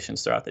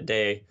fluctuations throughout the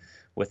day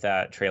with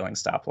that trailing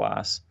stop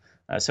loss.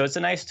 So it's a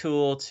nice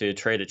tool to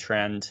trade a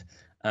trend,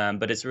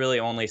 but it's really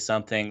only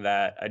something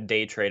that a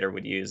day trader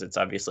would use. It's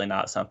obviously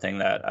not something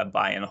that a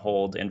buy and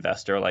hold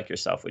investor like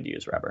yourself would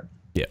use, Robert.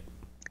 Yeah.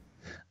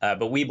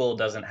 But WeBull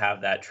doesn't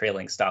have that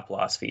trailing stop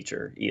loss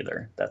feature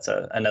either. That's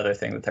another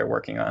thing that they're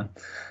working on.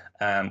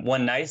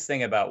 One nice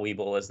thing about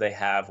WeBull is they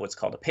have what's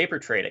called a paper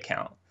trade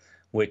account,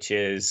 which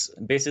is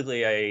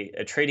basically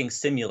a trading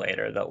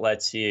simulator that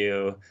lets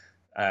you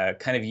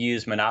kind of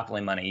use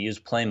monopoly money, use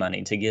play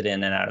money to get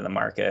in and out of the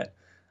market.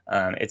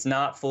 It's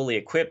not fully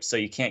equipped, so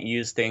you can't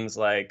use things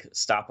like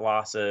stop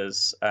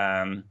losses.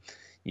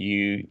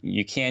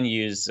 You can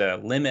use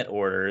limit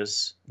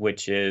orders,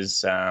 which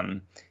is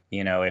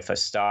if a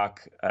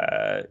stock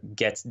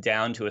gets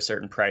down to a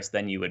certain price,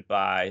 then you would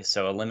buy.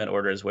 So a limit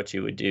order is what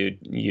you would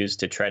use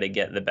to try to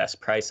get the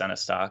best price on a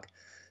stock.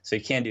 So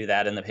you can do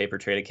that in the paper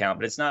trade account,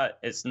 but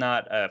it's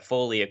not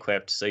fully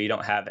equipped, so you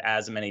don't have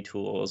as many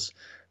tools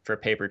for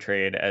paper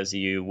trade as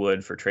you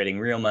would for trading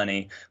real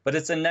money. But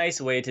it's a nice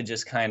way to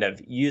just kind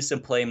of use some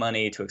play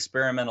money to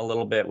experiment a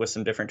little bit with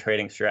some different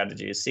trading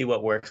strategies, see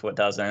what works, what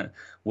doesn't,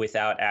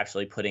 without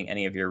actually putting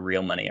any of your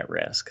real money at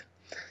risk.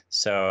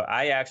 So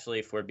I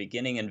actually, for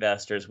beginning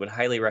investors, would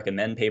highly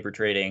recommend paper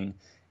trading,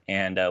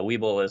 and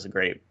WeBull is a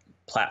great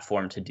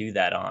platform to do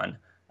that on.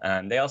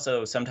 They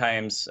also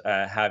sometimes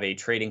have a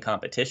trading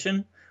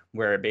competition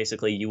where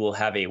basically you will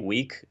have a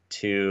week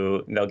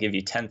they'll give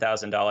you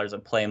 $10,000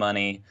 of play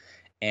money,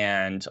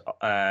 and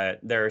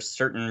there are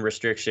certain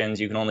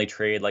restrictions. You can only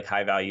trade like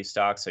high value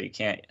stocks,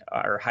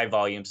 or high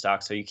volume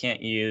stocks, so you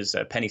can't use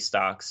penny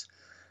stocks.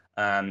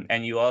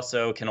 And you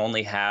also can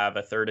only have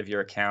a third of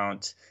your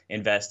account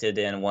invested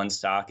in one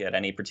stock at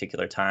any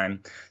particular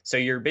time. So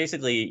you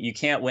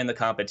can't win the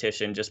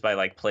competition just by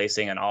like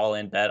placing an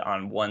all-in bet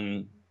on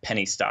one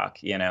penny stock,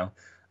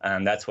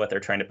 That's what they're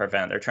trying to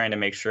prevent. They're trying to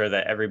make sure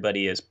that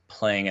everybody is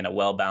playing in a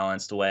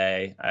well-balanced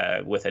way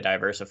with a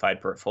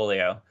diversified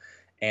portfolio.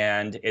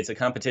 And it's a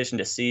competition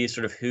to see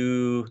sort of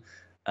who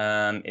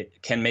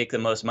can make the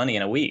most money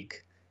in a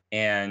week.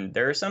 And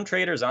there are some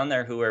traders on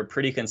there who are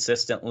pretty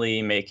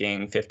consistently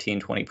making 15,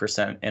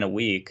 20% in a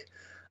week.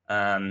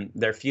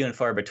 They're few and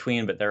far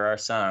between, but there are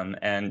some.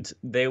 And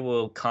they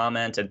will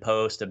comment and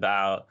post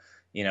about,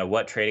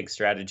 what trading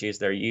strategies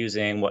they're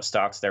using, what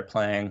stocks they're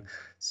playing.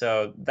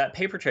 So that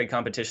paper trade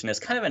competition is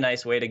kind of a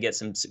nice way to get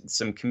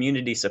some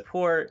community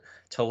support,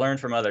 to learn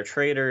from other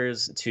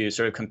traders, to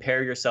sort of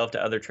compare yourself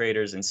to other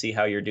traders and see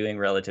how you're doing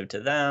relative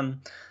to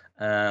them.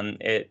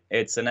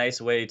 It's a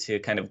nice way to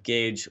kind of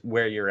gauge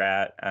where you're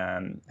at,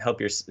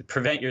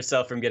 prevent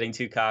yourself from getting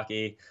too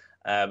cocky,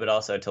 but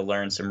also to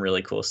learn some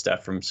really cool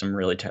stuff from some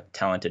really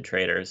talented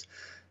traders.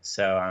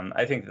 So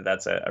I think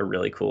that's a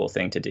really cool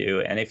thing to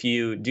do. And if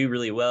you do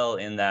really well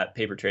in that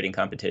paper trading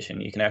competition,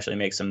 you can actually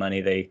make some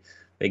money. They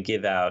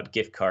give out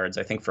gift cards,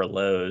 I think, for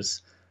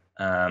Lowe's,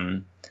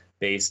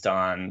 based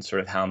on sort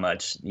of how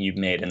much you've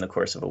made in the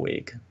course of a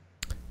week.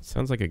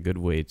 Sounds like a good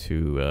way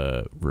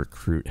to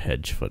recruit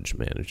hedge fund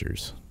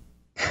managers.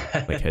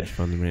 Like hedge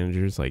fund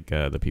managers, like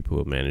the people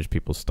who manage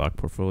people's stock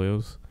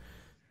portfolios.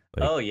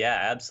 Oh, yeah,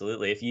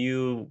 absolutely. If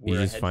you were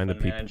a hedge fund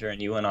manager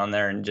and you went on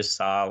there and just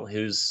saw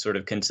who's sort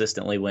of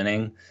consistently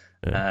winning,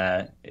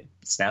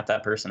 snap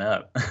that person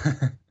up.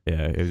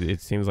 Yeah, it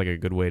seems like a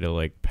good way to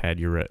like pad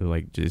your,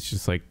 like, it's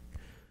just like,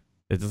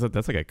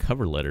 that's like a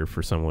cover letter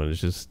for someone.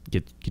 It's just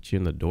get you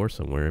in the door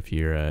somewhere if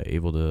you're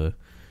able to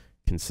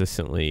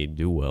consistently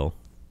do well.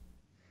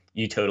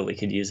 You totally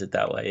could use it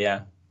that way,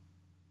 yeah.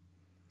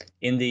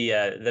 In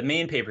the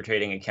main paper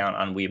trading account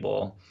on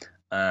WeBull,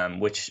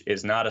 which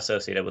is not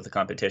associated with the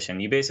competition,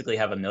 you basically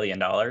have $1 million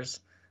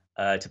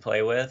to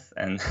play with,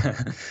 and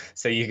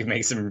so you can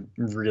make some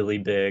really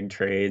big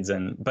trades.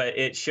 But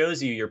it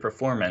shows you your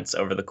performance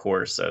over the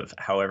course of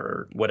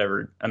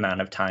whatever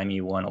amount of time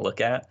you want to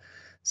look at.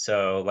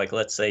 So, like,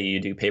 let's say you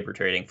do paper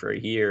trading for a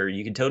year,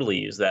 you could totally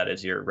use that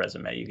as your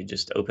resume. You could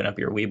just open up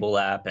your WeBull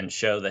app and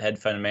show the hedge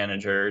fund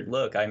manager,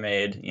 look, I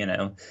made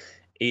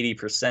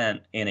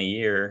 80% in a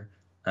year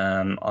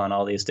on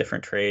all these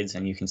different trades,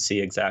 and you can see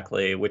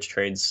exactly which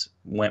trades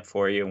went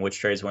for you and which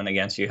trades went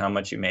against you, how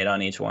much you made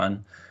on each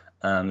one.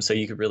 So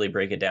you could really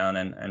break it down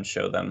and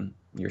show them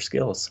your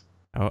skills.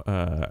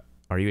 Are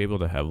you able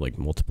to have like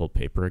multiple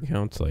paper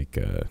accounts?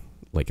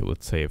 Like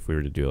let's say if we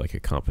were to do like a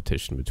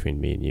competition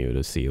between me and you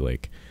to see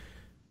like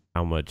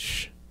how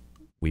much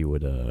we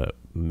would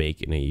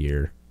make in a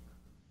year.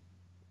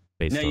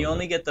 No, you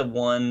only get the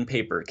one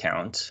paper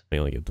account. You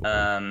only get the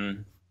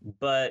one.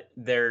 But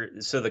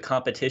the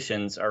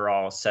competitions are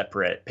all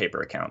separate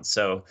paper accounts.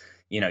 So,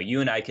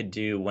 you and I could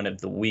do one of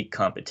the week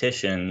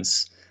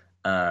competitions,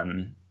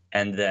 and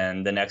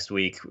then the next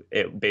week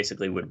it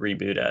basically would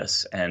reboot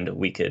us and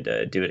we could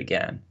do it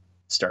again,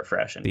 start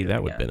fresh. And see,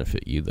 that would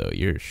benefit you though.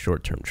 You're a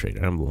short-term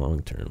trader. I'm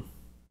long-term.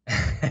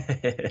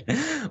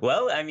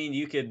 Well, I mean,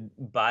 you could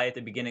buy at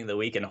the beginning of the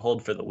week and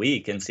hold for the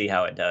week and see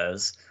how it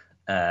does,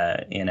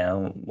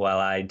 while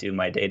I do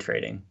my day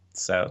trading.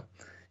 So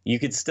you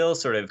could still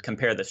sort of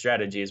compare the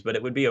strategies, but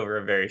it would be over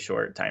a very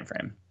short time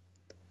frame.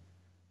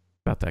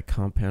 About that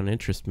compound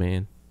interest,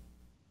 man.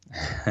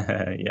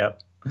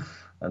 Yep,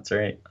 that's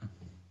right.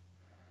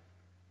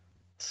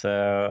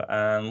 So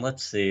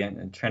let's see.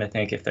 I'm trying to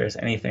think if there's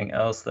anything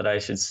else that I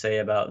should say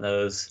about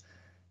those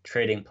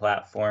trading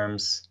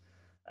platforms.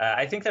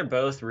 I think they're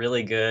both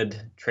really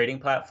good trading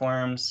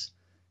platforms.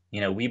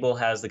 WeBull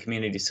has the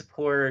community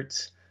support,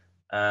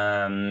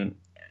 but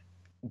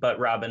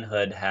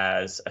RobinHood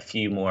has a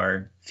few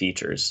more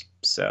features.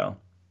 So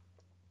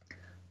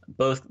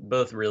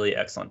both really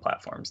excellent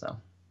platforms, though.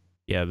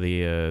 Yeah,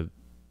 the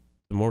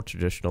more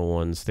traditional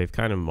ones, they've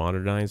kind of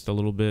modernized a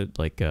little bit.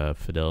 Like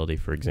Fidelity,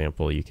 for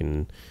example, you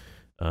can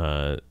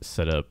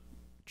set up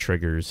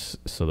triggers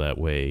so that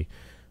way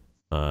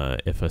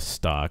if a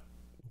stock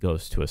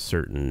goes to a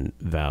certain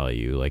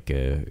value, like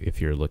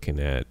if you're looking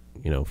at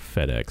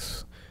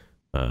FedEx,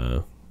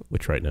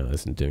 which right now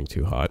isn't doing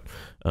too hot,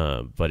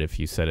 but if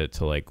you set it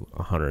to like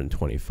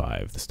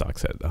 125, the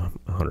stock's at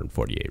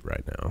 148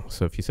 right now.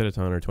 So if you set it to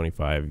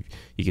 125,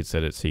 you could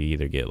set it so you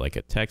either get like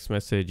a text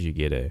message, you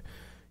get an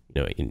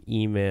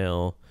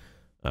email,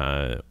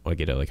 or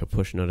get like a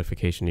push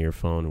notification to your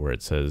phone where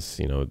it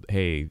says,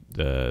 hey,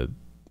 the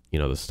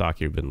stock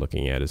you've been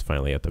looking at is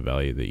finally at the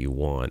value that you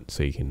want,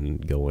 so you can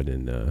go in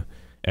and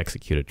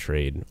execute a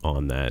trade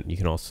on that. You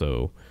can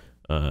also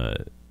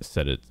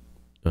set it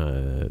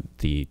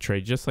the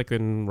trade just like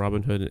in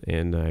Robinhood,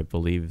 and I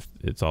believe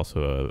it's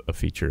also a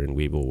feature in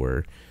Webull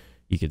where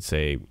you could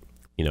say,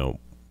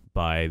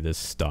 buy this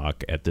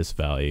stock at this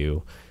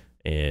value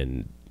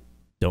and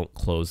don't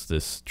close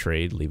this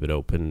trade, leave it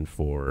open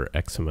for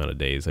X amount of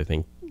days. I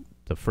think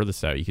the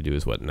furthest out you could do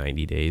is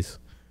 90 days.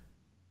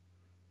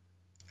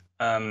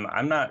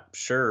 I'm not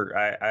sure.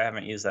 I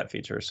haven't used that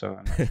feature, so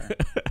I'm not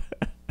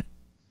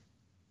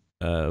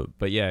sure.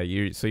 But yeah,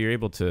 you're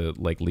able to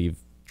like leave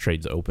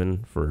trades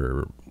open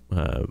for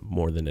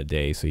more than a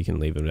day, so you can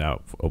leave it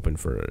out open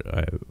for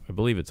I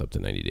believe it's up to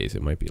 90 days.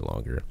 It might be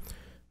longer.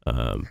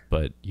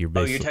 But you're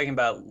basically... you're talking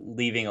about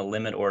leaving a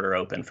limit order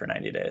open for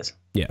 90 days.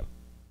 Yeah.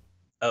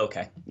 Oh,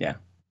 okay. Yeah.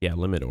 Yeah,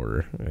 limit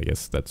order. I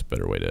guess that's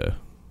the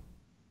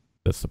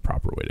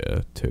proper way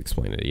to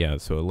explain it. Yeah,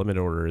 so a limit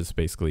order is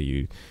basically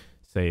you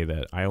say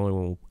that I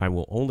will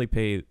only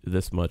pay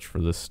this much for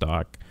this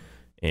stock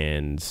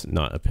and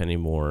not a penny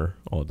more,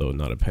 although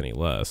not a penny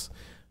less.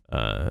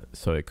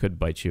 So it could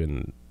bite you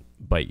in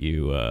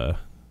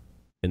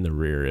the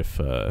rear if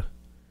the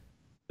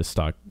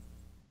stock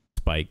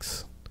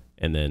spikes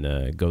and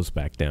then goes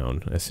back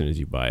down as soon as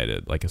you buy it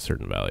at like a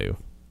certain value.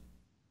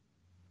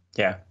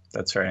 Yeah,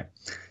 that's right.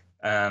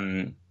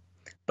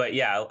 But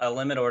yeah, a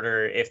limit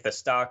order, if the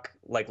stock,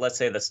 like let's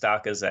say the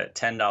stock is at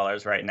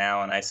 $10 right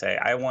now, and I say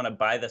I want to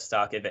buy the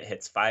stock if it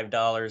hits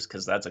 $5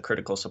 because that's a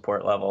critical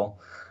support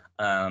level.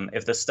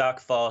 If the stock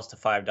falls to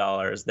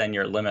 $5, then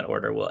your limit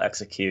order will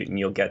execute and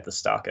you'll get the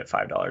stock at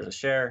 $5 a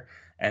share.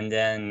 And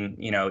then,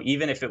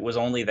 even if it was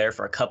only there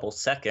for a couple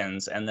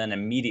seconds and then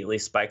immediately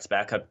spikes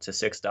back up to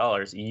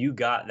 $6, you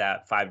got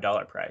that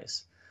 $5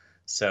 price.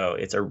 So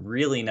it's a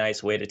really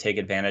nice way to take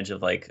advantage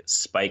of like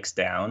spikes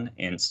down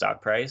in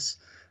stock price,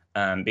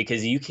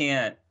 because you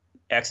can't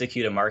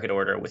execute a market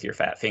order with your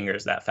fat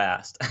fingers that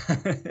fast.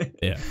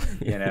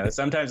 Yeah.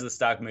 Sometimes the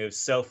stock moves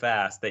so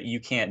fast that you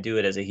can't do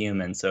it as a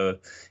human. So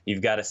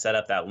you've got to set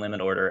up that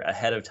limit order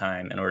ahead of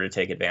time in order to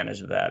take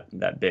advantage of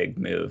that big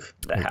move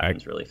that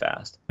happens really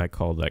fast. I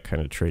call that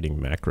kind of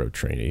trading macro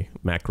trading.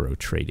 Macro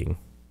trading.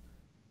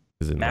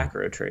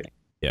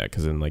 Yeah,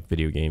 because in like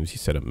video games, you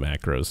set up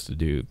macros to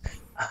do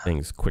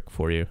things quick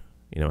for you.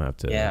 You don't have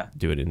to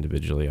do it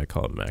individually. I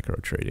call it macro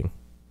trading.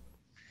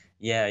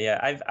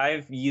 Yeah.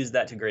 I've used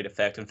that to great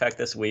effect. In fact,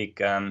 this week,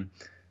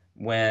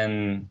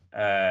 when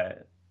the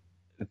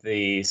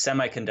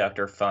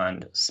semiconductor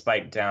fund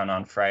spiked down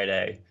on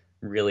Friday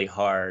really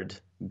hard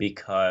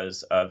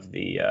because of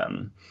the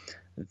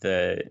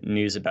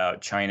news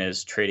about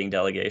China's trading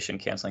delegation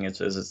canceling its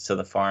visits to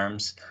the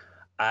farms,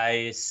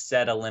 I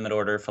set a limit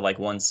order for like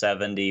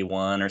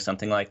 171 or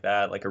something like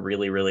that, like a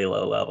really, really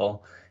low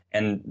level.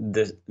 And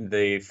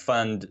the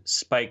fund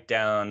spiked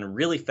down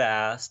really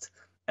fast,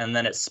 and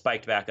then it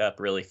spiked back up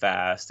really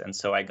fast. And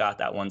so I got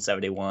that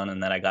 171,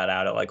 and then I got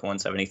out at like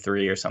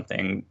 173 or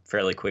something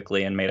fairly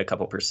quickly and made a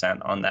couple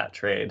percent on that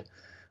trade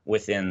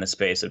within the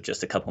space of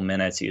just a couple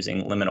minutes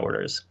using limit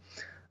orders.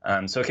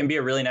 So it can be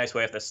a really nice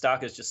way if the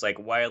stock is just like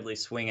wildly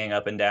swinging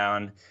up and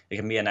down. It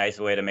can be a nice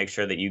way to make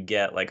sure that you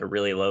get like a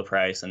really low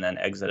price and then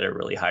exit at a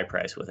really high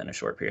price within a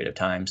short period of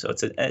time. So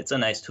it's a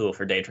nice tool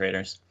for day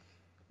traders.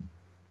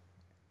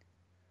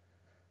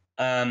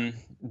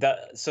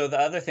 So the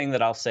other thing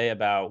that I'll say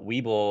about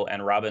WeBull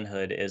and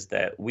Robinhood is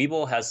that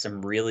WeBull has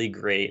some really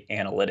great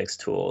analytics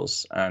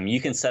tools. You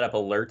can set up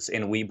alerts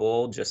in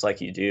WeBull just like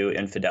you do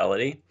in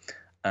Fidelity.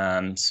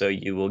 So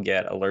you will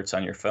get alerts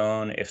on your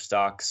phone if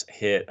stocks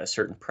hit a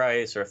certain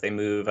price or if they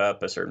move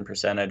up a certain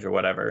percentage or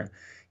whatever.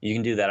 You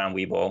can do that on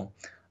WeBull.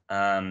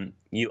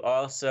 You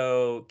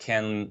also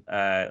can,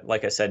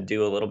 like I said,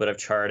 do a little bit of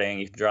charting.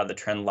 You can draw the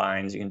trend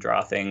lines. You can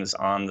draw things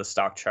on the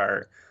stock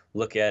chart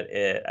look at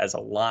it as a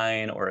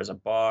line or as a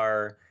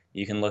bar.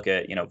 You can look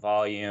at,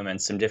 volume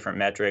and some different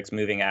metrics,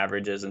 moving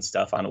averages and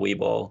stuff on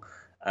Webull.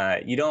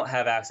 You don't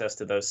have access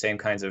to those same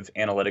kinds of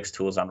analytics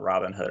tools on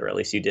Robinhood, or at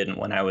least you didn't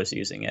when I was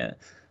using it.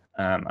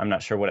 I'm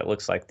not sure what it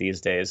looks like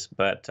these days,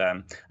 but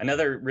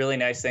another really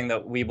nice thing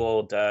that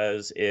Webull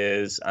does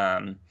is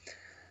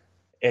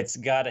it's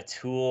got a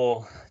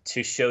tool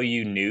to show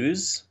you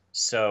news.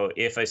 So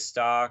if a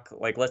stock,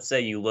 like let's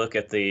say you look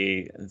at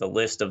the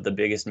list of the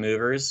biggest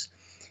movers,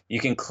 you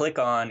can click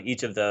on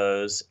each of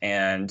those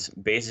and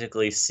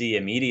basically see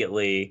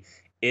immediately,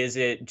 is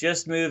it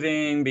just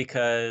moving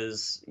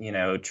because,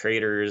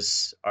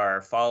 traders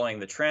are following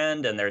the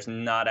trend and there's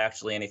not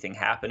actually anything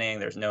happening,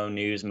 there's no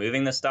news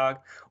moving the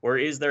stock, or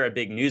is there a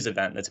big news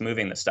event that's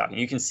moving the stock? And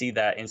you can see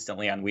that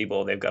instantly on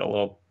Webull. They've got a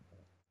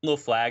little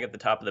flag at the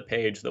top of the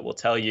page that will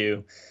tell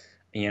you,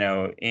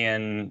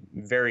 in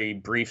very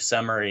brief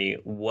summary,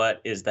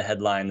 what is the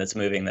headline that's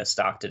moving this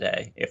stock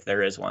today, if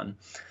there is one.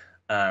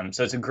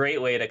 So it's a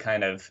great way to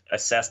kind of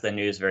assess the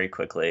news very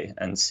quickly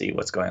and see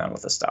what's going on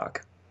with the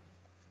stock.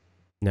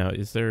 Now,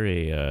 is there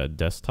a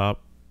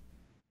desktop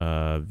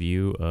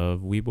view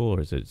of Webull,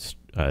 or is it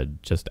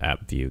just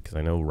app view? Because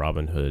I know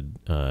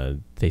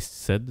Robinhood, they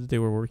said that they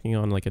were working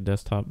on like a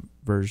desktop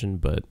version,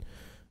 but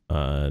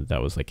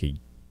that was like a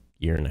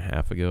year and a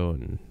half ago,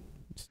 and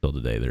still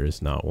today there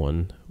is not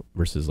one,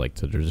 versus like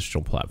the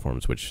traditional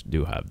platforms which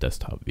do have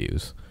desktop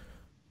views.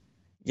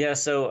 Yeah,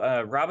 so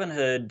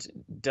Robinhood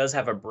does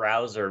have a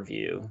browser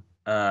view.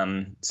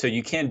 So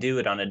you can do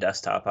it on a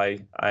desktop.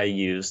 I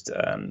used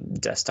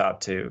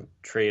desktop to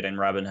trade in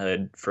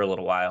Robinhood for a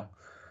little while.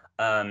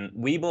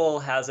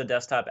 Webull has a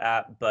desktop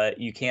app, but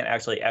you can't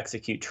actually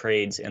execute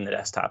trades in the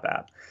desktop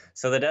app.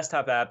 So the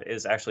desktop app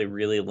is actually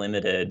really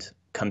limited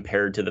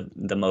compared to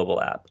the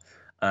mobile app.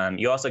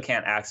 You also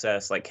can't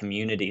access like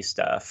community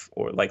stuff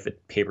or like the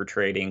paper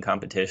trading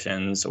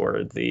competitions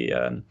or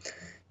the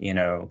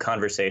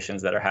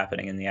conversations that are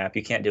happening in the app.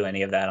 You can't do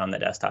any of that on the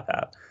desktop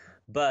app.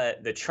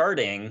 But the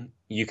charting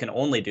you can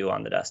only do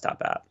on the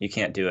desktop app. You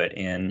can't do it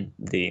in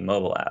the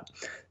mobile app.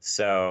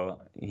 So,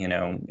 you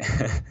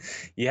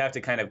have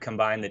to kind of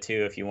combine the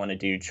two if you want to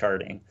do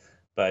charting.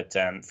 But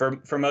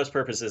for most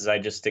purposes, I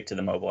just stick to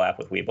the mobile app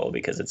with Webull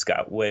because it's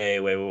got way,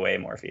 way, way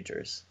more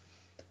features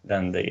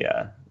than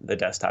the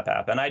desktop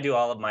app. And I do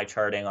all of my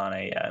charting on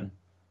a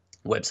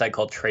website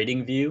called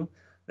TradingView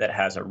that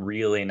has a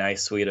really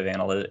nice suite of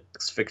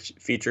analytics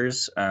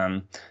features.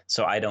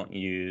 So I don't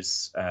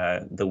use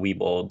the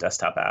Webull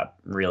desktop app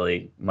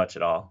really much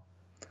at all.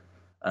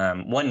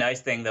 One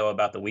nice thing, though,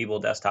 about the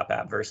Webull desktop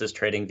app versus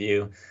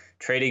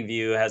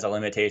TradingView has a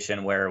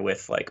limitation where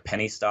with like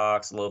penny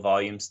stocks, low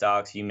volume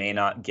stocks, you may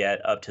not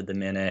get up to the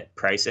minute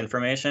price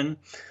information.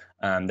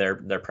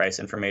 Their price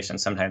information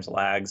sometimes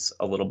lags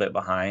a little bit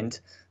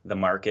behind the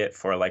market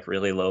for like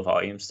really low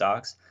volume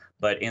stocks.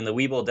 But in the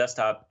Webull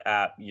desktop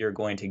app, you're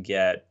going to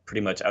get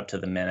pretty much up to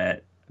the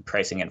minute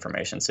pricing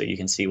information. So you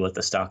can see what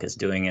the stock is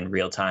doing in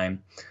real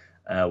time,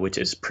 which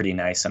is pretty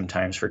nice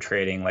sometimes for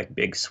trading like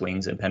big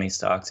swings in penny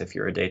stocks if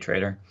you're a day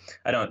trader.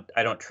 I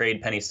don't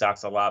trade penny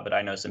stocks a lot, but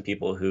I know some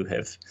people who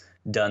have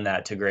done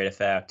that to great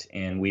effect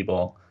in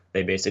Webull.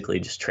 They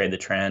basically just trade the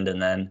trend,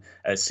 and then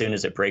as soon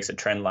as it breaks a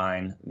trend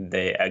line,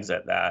 they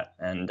exit that,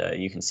 and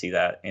you can see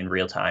that in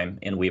real time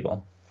in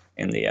Webull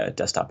in the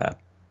desktop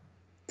app.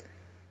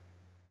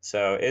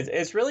 So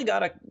it's really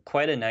got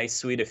quite a nice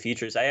suite of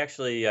features. I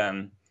actually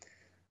am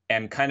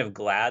kind of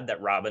glad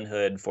that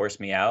Robinhood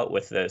forced me out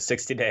with the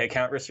 60-day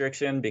account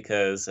restriction,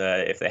 because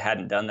if they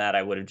hadn't done that,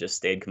 I would have just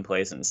stayed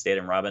complacent and stayed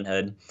in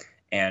Robinhood.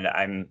 And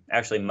I'm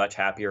actually much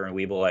happier in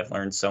Webull. I've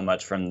learned so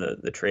much from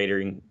the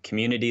trading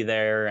community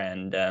there,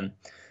 and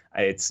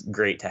it's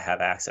great to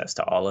have access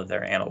to all of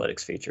their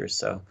analytics features.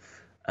 So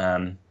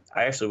I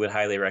actually would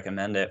highly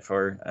recommend it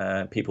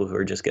for people who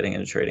are just getting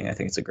into trading. I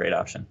think it's a great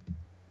option.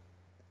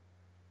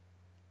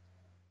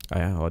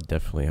 I'll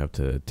definitely have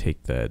to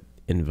take that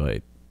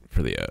invite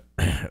for the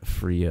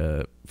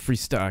free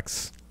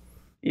stocks.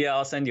 Yeah,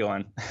 I'll send you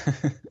one.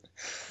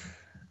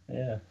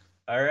 Yeah.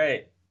 All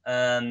right.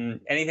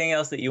 Anything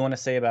else that you want to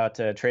say about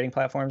trading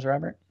platforms,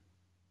 Robert?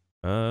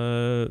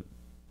 Not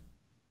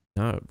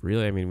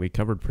really. I mean, we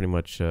covered pretty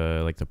much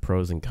like the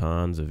pros and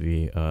cons of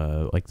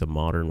like the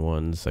modern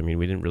ones. I mean,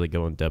 we didn't really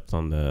go in depth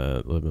on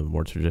the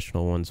more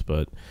traditional ones,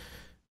 but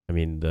I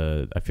mean,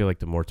 I feel like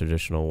the more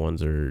traditional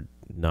ones are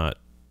not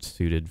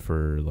suited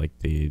for like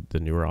the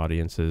newer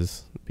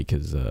audiences,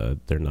 because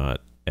they're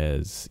not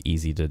as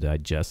easy to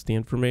digest the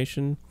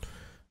information.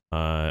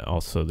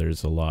 Also,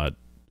 there's a lot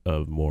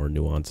of more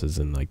nuances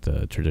in like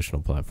the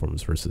traditional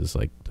platforms versus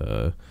like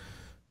the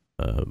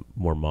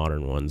more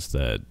modern ones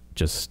that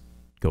just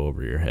go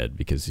over your head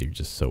because you're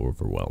just so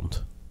overwhelmed.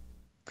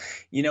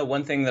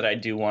 One thing that I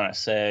do want to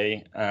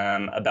say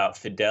about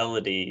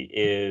Fidelity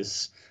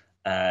is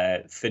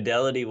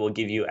Fidelity will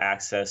give you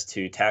access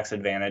to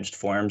tax-advantaged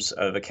forms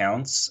of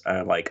accounts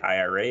like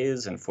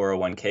IRAs and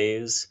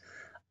 401ks,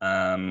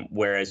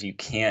 whereas you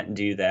can't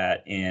do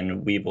that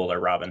in Webull or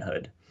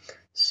Robinhood.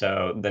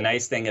 So the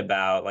nice thing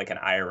about like an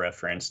IRA,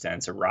 for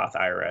instance, a Roth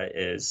IRA,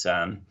 is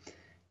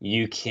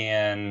you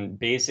can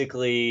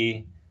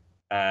basically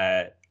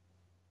uh,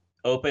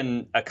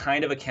 open a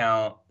kind of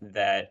account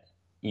that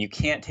you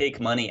can't take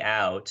money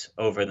out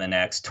over the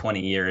next 20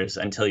 years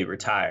until you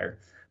retire.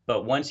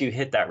 But once you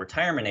hit that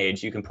retirement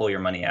age, you can pull your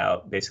money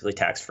out basically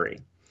tax free.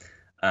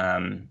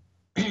 Um,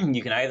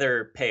 you can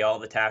either pay all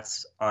the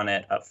tax on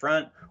it up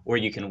front, or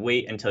you can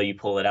wait until you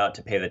pull it out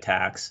to pay the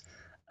tax.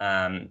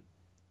 Um,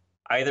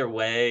 Either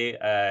way,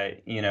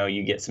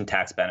 you get some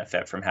tax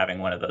benefit from having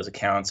one of those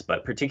accounts,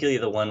 but particularly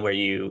the one where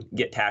you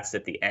get taxed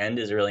at the end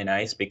is really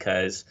nice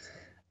because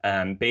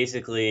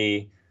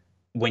basically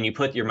when you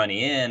put your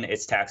money in,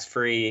 it's tax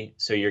free.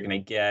 So you're going to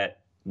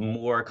get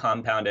more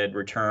compounded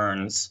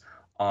returns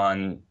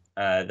on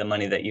the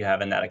money that you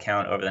have in that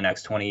account over the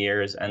next 20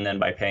 years. And then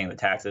by paying the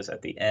taxes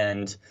at the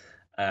end,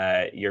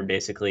 you're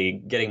basically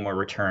getting more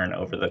return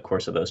over the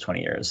course of those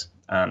 20 years.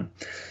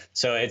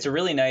 So it's a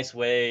really nice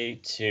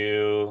way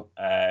to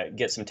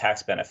get some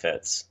tax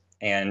benefits.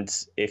 And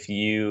if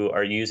you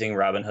are using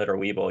Robinhood or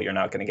WeBull, you're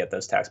not going to get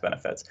those tax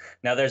benefits.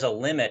 Now, there's a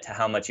limit to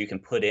how much you can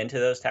put into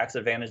those tax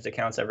advantaged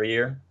accounts every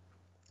year.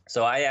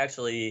 So I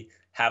actually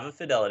have a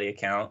Fidelity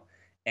account,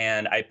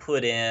 and I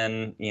put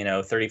in,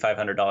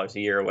 $3,500 a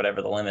year or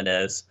whatever the limit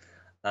is.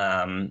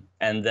 And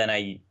then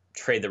I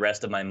trade the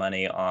rest of my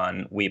money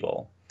on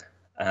WeBull.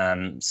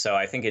 So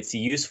I think it's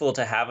useful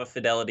to have a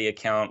Fidelity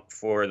account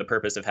for the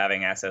purpose of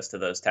having access to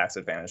those tax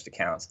advantaged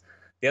accounts.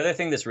 The other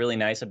thing that's really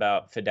nice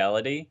about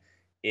Fidelity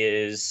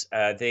is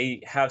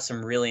they have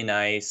some really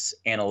nice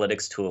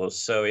analytics tools.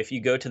 So if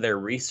you go to their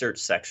research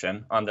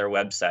section on their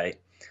website,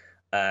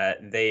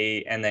 and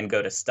then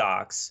go to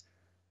stocks,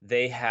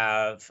 they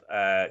have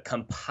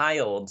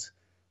compiled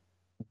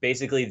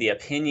basically the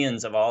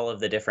opinions of all of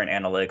the different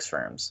analytics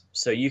firms.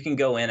 So you can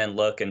go in and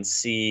look and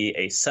see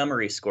a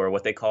summary score,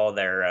 what they call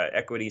their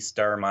Equity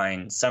Star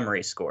Mine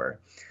summary score.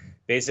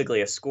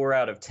 Basically a score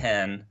out of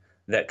 10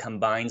 that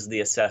combines the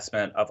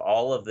assessment of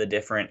all of the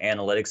different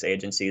analytics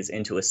agencies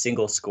into a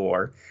single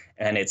score.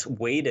 And it's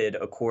weighted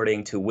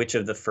according to which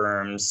of the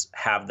firms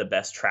have the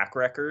best track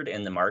record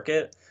in the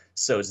market.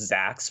 So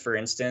Zacks, for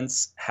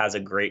instance, has a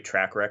great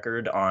track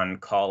record on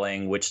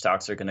calling which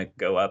stocks are going to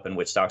go up and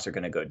which stocks are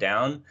going to go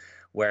down,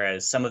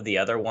 whereas some of the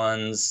other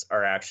ones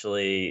are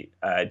actually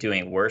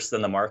doing worse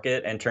than the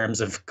market in terms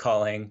of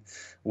calling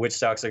which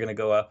stocks are going to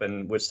go up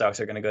and which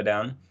stocks are going to go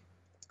down.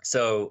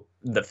 So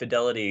the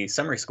Fidelity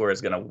summary score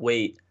is going to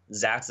weight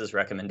Zacks'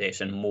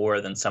 recommendation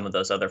more than some of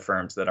those other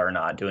firms that are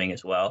not doing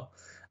as well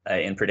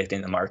in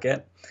predicting the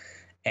market.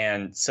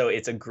 And so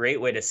it's a great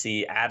way to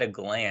see at a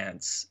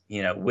glance,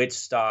 which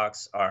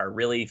stocks are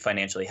really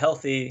financially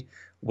healthy,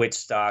 which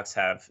stocks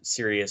have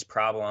serious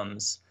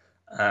problems.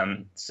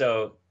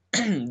 So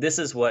this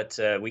is what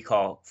we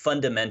call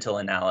fundamental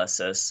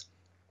analysis.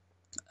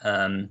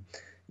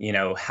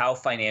 How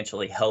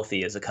financially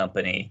healthy is a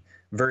company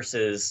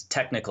versus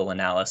technical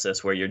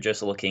analysis, where you're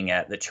just looking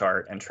at the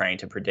chart and trying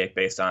to predict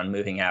based on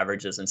moving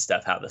averages and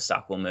stuff how the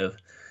stock will move.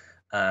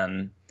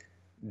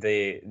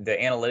 The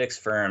analytics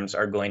firms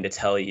are going to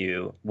tell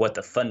you what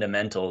the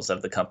fundamentals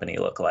of the company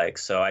look like.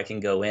 So I can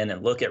go in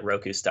and look at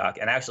Roku stock.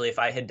 And actually, if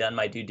I had done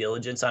my due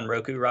diligence on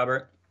Roku,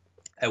 Robert,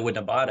 I wouldn't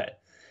have bought it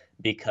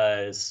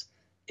because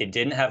it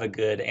didn't have a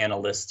good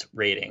analyst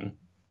rating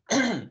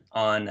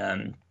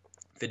on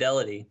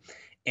Fidelity.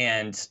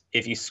 And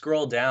if you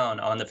scroll down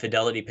on the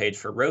Fidelity page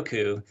for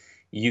Roku,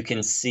 you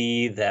can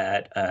see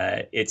that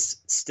it's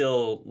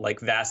still like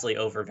vastly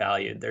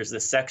overvalued. There's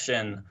this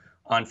section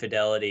on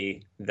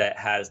Fidelity that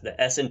has the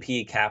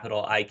S&P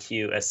Capital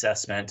IQ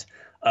assessment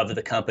of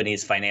the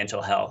company's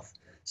financial health.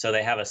 So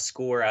they have a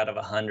score out of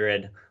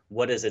 100.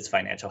 What is its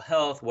financial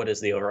health? What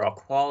is the overall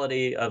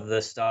quality of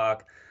the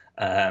stock?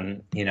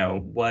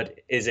 What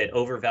is it,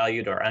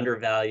 overvalued or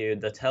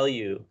undervalued? They'll tell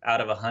you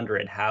out of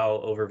 100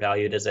 how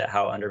overvalued is it,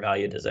 how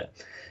undervalued is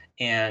it.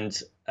 And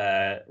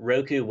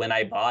Roku, when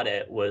I bought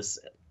it, was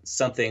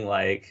something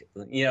like,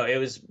 it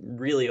was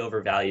really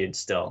overvalued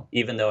still,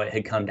 even though it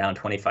had come down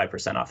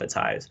 25% off its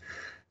highs.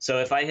 So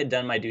if I had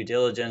done my due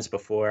diligence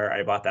before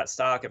I bought that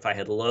stock, if I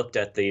had looked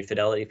at the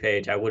Fidelity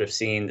page, I would have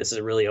seen this is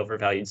a really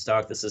overvalued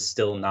stock. This is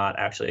still not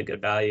actually a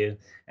good value,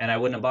 and I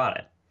wouldn't have bought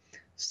it.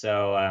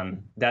 So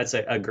that's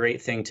a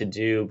great thing to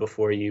do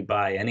before you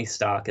buy any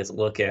stock, is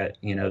look at,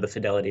 the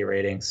Fidelity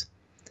ratings,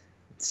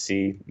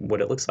 see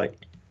what it looks like.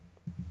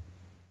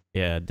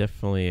 Yeah,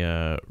 definitely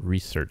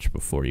research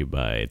before you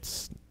buy.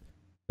 It's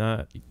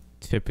not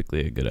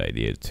typically a good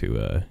idea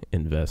to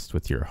invest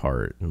with your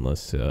heart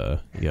unless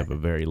you have a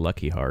very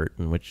lucky heart,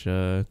 in which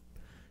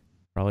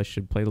probably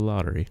should play the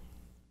lottery.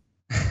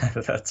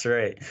 That's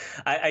right.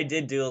 I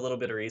did do a little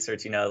bit of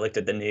research. I looked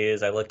at the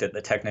news. I looked at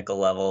the technical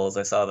levels.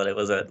 I saw that it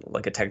was at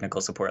like a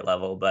technical support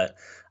level, but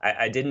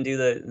I didn't do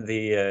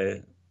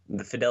the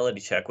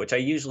Fidelity check, which I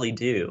usually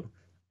do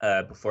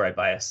before I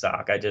buy a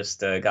stock. I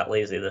just got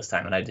lazy this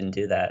time and I didn't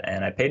do that,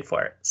 and I paid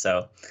for it.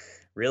 So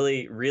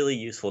really, really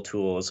useful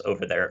tools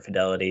over there at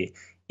Fidelity.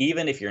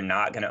 Even if you're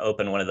not going to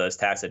open one of those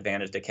tax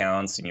advantaged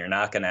accounts and you're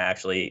not going to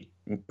actually,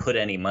 put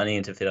any money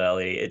into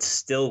Fidelity, it's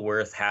still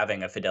worth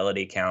having a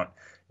Fidelity account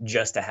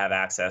just to have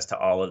access to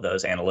all of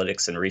those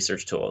analytics and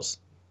research tools.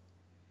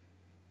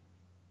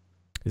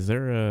 Is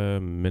there a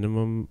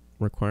minimum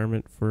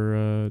requirement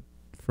for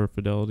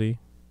Fidelity?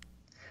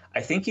 I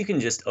think you can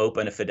just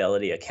open a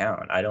Fidelity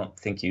account. I don't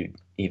think you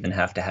even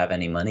have to have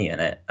any money in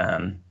it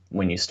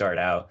when you start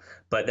out.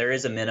 But there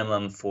is a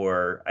minimum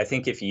for, I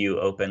think if you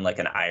open like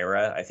an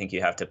IRA, I think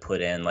you have to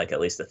put in like at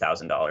least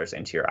 $1,000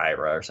 into your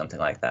IRA or something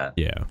like that.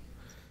 Yeah.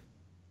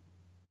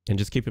 And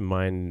just keep in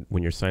mind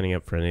when you're signing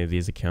up for any of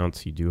these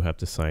accounts, you do have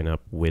to sign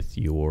up with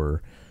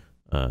your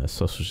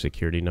social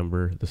security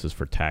number. This is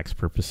for tax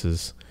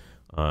purposes.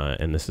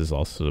 And this is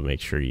also to make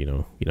sure,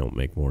 you don't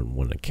make more than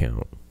one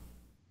account.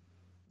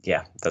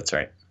 Yeah, that's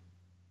right.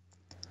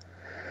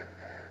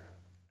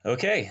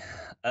 Okay.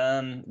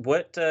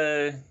 What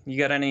you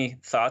got any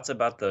thoughts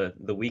about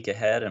the week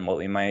ahead and what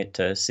we might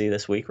see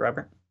this week,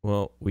 Robert?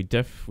 Well,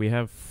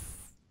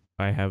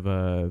 I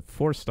have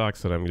 4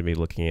 stocks that I'm going to be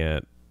looking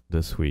at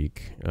this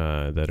week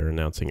that are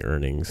announcing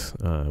earnings.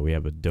 We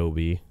have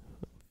Adobe,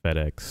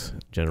 FedEx,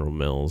 General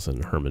Mills,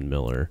 and Herman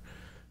Miller.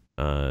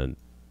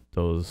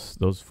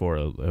 Those 4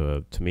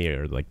 to me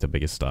are like the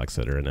biggest stocks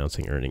that are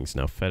announcing earnings.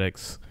 Now,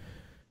 FedEx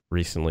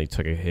recently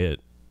took a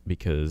hit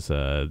because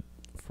for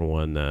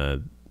one,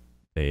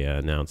 they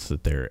announced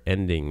that they're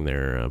ending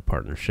their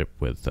partnership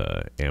with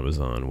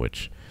Amazon,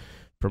 which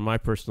from my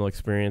personal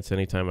experience,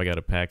 anytime I got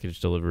a package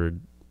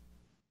delivered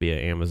via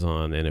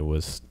Amazon and it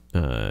was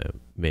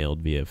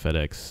mailed via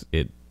FedEx,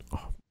 it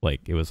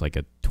was like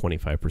a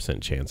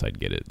 25% chance I'd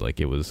get it. Like,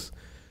 it was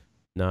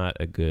not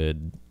a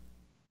good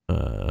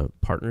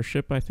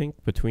partnership, I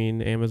think,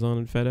 between Amazon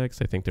and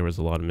FedEx. I think there was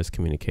a lot of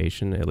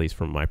miscommunication, at least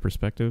from my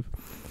perspective.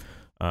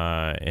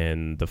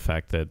 And the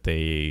fact that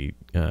they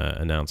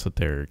announced that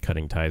they're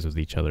cutting ties with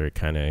each other, it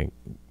kind of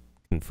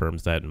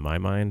confirms that in my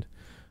mind.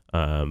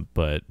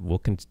 But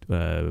we'll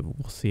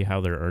see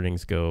how their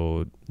earnings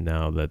go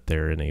now that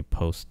they're in a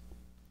post.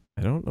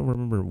 I don't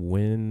remember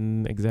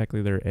when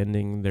exactly they're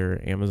ending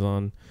their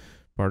Amazon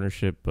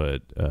partnership,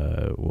 but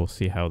we'll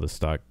see how the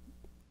stock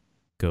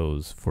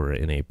goes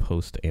in a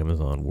post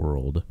Amazon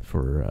world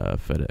for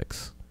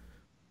FedEx.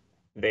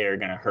 They are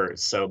going to hurt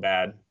so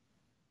bad.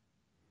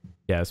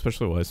 Yeah,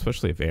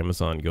 especially if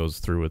Amazon goes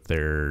through with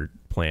their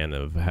plan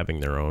of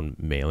having their own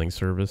mailing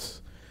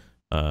service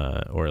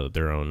or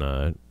their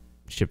own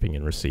shipping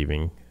and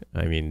receiving.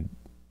 I mean,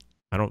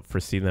 I don't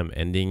foresee them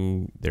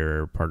ending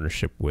their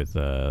partnership with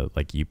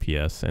like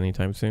UPS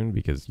anytime soon,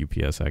 because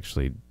UPS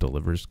actually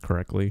delivers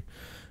correctly.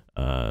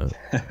 And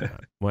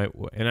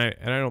I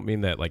don't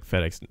mean that like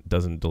FedEx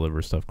doesn't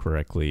deliver stuff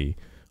correctly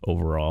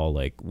overall.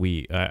 Like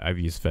I've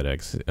used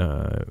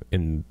FedEx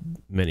in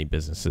many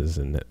businesses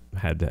and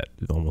had that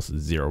almost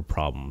zero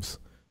problems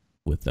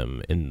with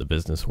them in the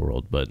business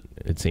world, but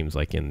it seems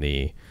like in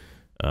the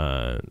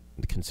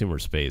consumer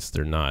space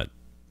they're not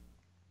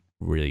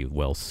really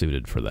well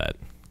suited for that.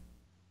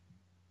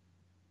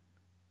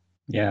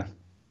 Yeah.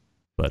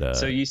 But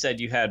so you said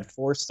you had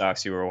 4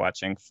 stocks you were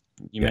watching.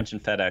 You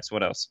mentioned FedEx.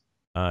 What else?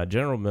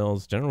 General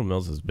Mills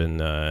has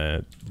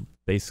been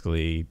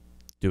basically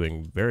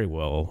doing very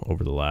well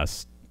over the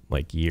last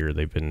year.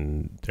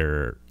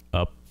 They're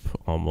up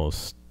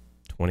almost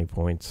 20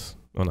 points.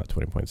 Well, not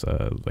 20 points.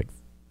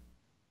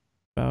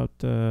 About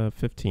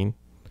 15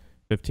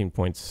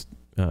 points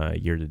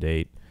year to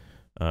date.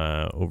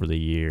 Over the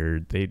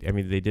year, they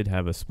did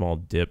have a small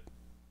dip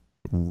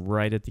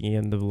right at the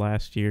end of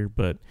last year,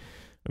 but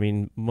I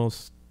mean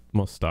most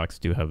stocks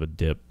do have a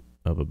dip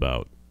of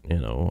about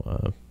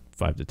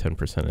 5 to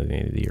 10% at the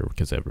end of the year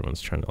because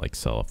everyone's trying to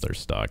sell off their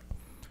stock.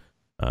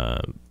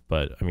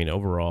 But I mean,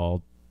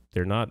 overall,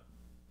 they're not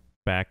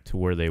back to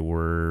where they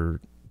were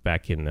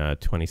back in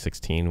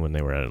 2016 when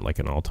they were at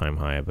an all-time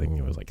high. I think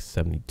it was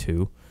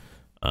 72.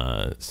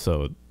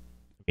 So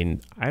I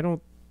mean, I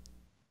don't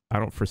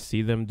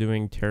foresee them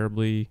doing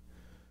terribly,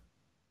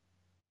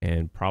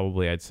 and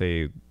probably I'd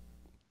say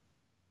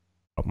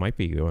it might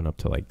be going up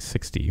to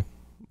 60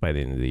 by the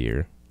end of the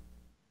year,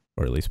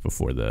 or at least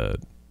before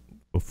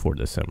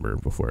December,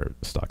 before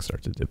stocks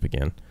start to dip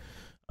again.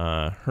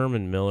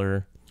 Herman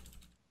Miller,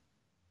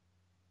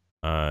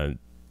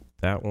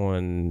 that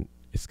one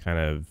is kind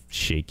of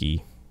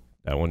shaky.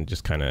 That one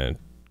just kind of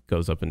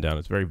goes up and down.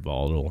 It's very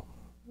volatile.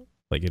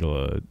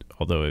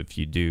 Although if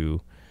you do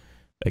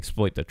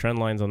exploit the trend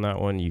lines on that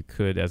one, you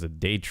could, as a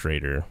day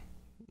trader,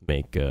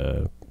 make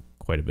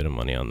quite a bit of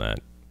money on that.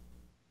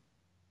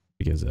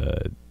 Because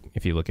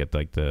if you look at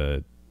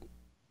the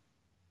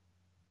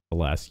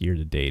last year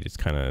to date, it's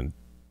kind of,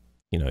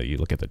 you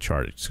look at the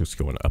chart, it's just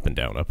going up and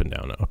down, up and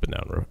down, up and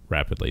down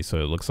rapidly. So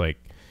it looks like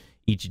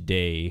each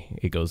day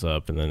it goes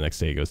up, and the next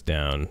day it goes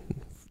down,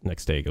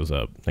 next day it goes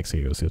up, next day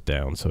it goes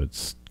down. So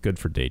it's good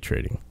for day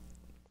trading.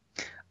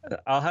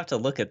 I'll have to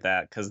look at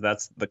that because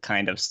that's the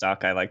kind of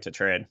stock I like to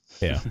trade.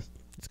 Yeah,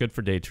 it's good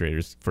for day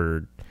traders.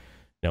 For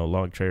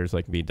long traders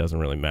like me, it doesn't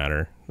really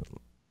matter.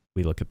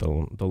 We look at the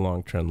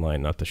long trend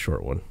line, not the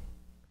short one.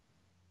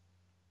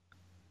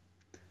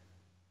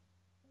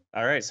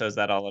 All right, so is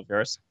that all of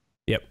yours?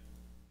 Yep.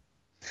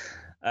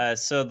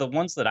 So the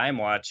ones that I'm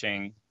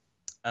watching,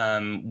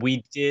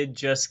 we did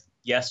just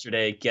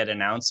yesterday get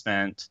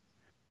announcement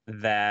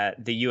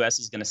that the U.S.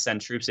 is going to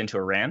send troops into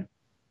Iran.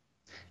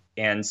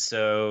 And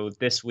so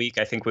this week,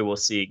 I think we will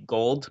see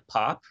gold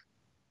pop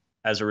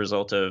as a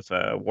result of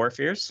war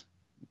fears.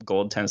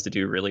 Gold tends to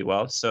do really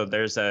well. So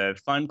there's a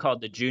fund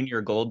called the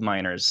Junior Gold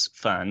Miners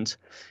Fund.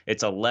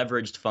 It's a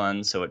leveraged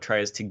fund, so it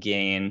tries to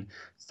gain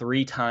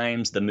 3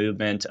 times the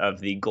movement of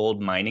the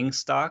gold mining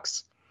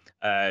stocks,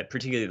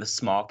 particularly the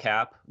small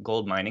cap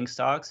gold mining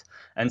stocks.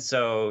 And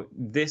so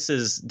this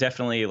is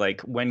definitely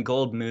like when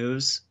gold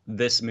moves,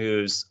 this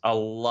moves a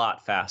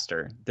lot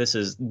faster. This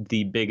is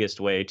the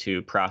biggest way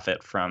to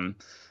profit from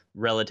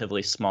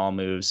relatively small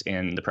moves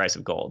in the price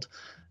of gold.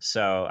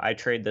 So I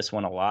trade this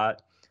one a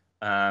lot.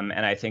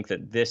 And I think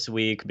that this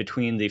week,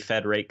 between the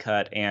Fed rate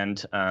cut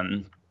and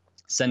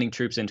sending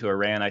troops into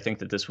Iran, I think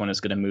that this one is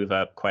going to move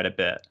up quite a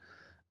bit.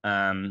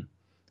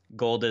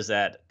 Gold is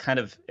at kind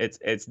of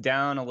it's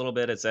down a little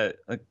bit. It's at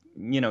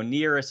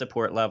near a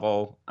support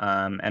level,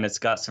 and it's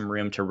got some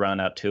room to run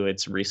up to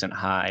its recent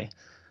high.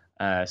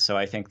 So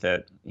I think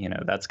that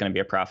that's going to be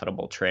a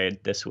profitable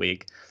trade this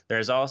week.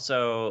 There's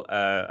also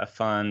a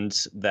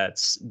fund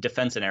that's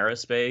defense and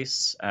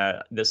aerospace.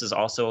 This is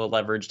also a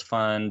leveraged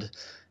fund.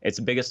 Its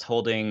biggest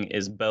holding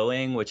is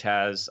Boeing, which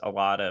has a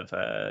lot of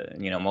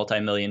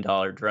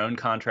multi-million-dollar drone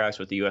contracts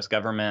with the U.S.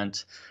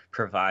 government,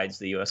 provides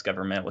the U.S.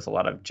 government with a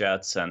lot of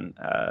jets and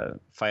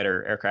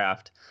fighter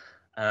aircraft.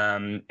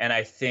 And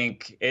I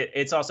think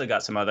it's also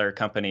got some other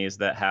companies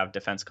that have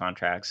defense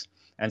contracts.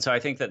 And so I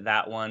think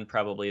that one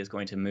probably is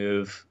going to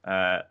move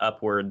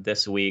upward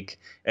this week.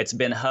 It's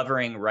been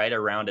hovering right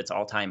around its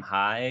all-time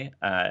high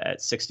at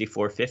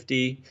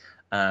 64.50.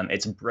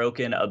 It's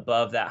broken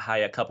above that high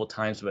a couple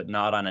times, but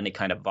not on any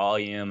kind of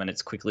volume, and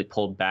it's quickly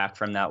pulled back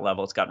from that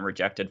level. It's gotten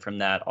rejected from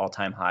that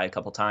all-time high a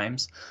couple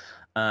times.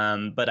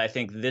 But I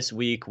think this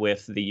week,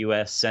 with the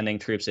U.S. sending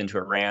troops into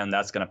Iran,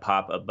 that's going to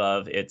pop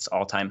above its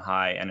all-time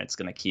high, and it's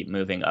going to keep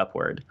moving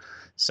upward.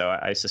 So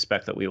I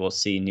suspect that we will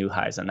see new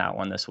highs in that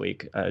one this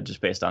week, just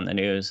based on the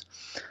news.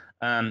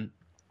 A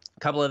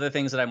couple other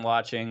things that I'm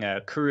watching.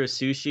 Kura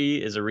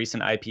Sushi is a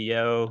recent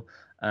IPO.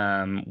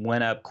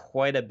 Went up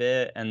quite a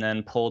bit and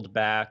then pulled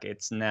back.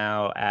 It's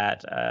now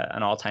at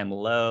an all-time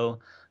low,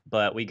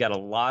 but we got a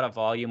lot of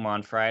volume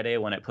on Friday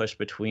when it pushed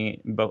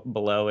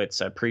below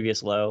its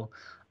previous low.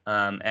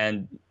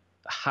 And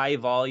high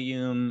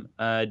volume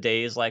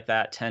days like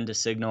that tend to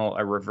signal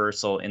a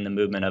reversal in the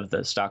movement of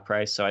the stock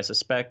price. So I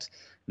suspect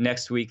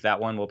next week that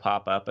one will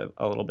pop up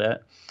a little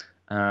bit.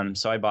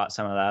 So I bought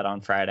some of that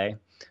on Friday.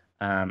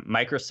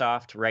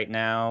 Microsoft right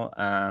now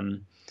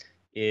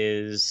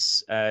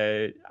is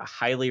a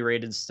highly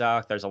rated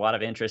stock. There's a lot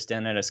of interest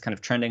in it. It's kind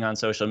of trending on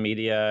social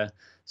media.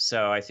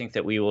 So I think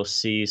that we will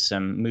see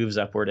some moves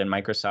upward in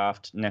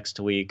Microsoft next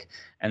week.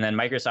 And then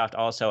Microsoft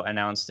also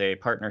announced a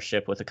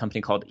partnership with a company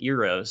called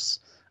Eros.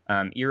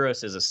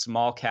 Eros is a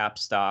small cap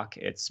stock.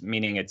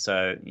 Meaning it's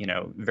a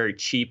very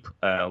cheap,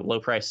 low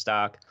price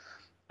stock.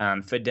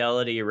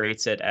 Fidelity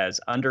rates it as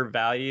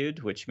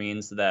undervalued, which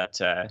means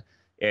that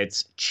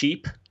it's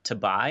cheap to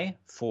buy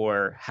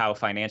for how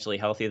financially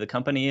healthy the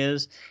company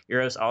is.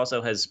 Eros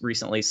also has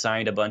recently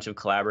signed a bunch of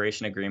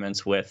collaboration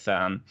agreements with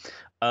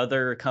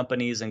other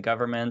companies and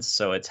governments.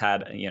 So it's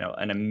had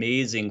an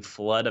amazing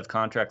flood of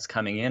contracts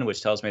coming in,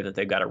 which tells me that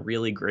they've got a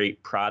really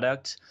great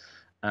product,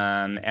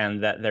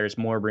 and that there's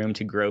more room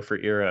to grow for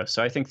Eros.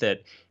 So I think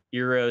that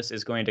Eros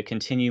is going to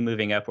continue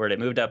moving upward. It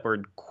moved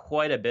upward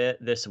quite a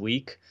bit this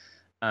week.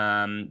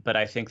 But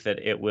I think that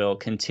it will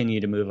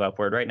continue to move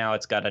upward. Right now,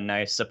 it's got a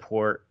nice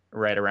support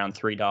right around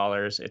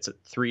 $3. It's at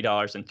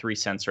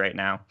 $3.03 right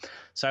now.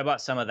 So I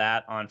bought some of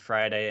that on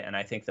Friday, and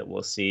I think that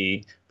we'll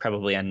see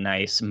probably a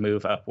nice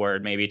move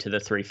upward, maybe to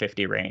the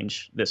 350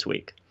 range this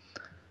week.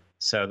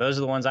 So those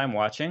are the ones I'm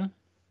watching.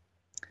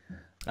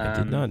 I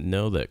did not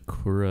know that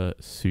Kura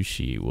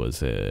Sushi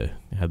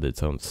had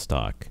its own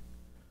stock.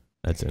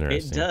 That's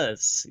interesting. It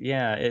does,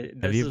 yeah.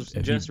 This was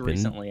just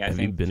recently. I think.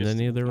 Have you been to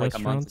any of their like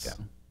restaurants? A month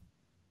ago.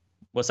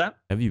 What's that?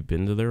 Have you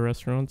been to their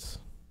restaurants?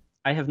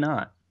 I have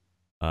not.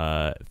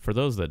 For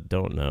those that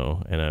don't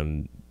know,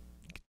 and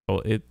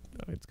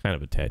it's kind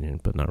of a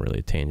tangent, but not really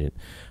a tangent.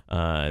 Go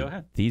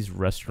ahead. These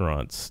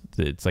restaurants,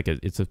 it's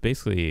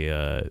basically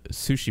a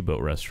sushi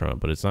boat restaurant,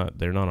 but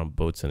they're not on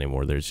boats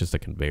anymore. There's just a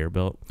conveyor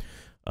belt.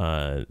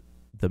 The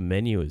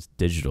menu is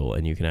digital,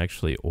 and you can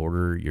actually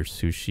order your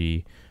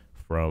sushi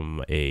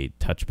from a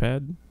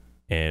touchpad.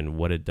 And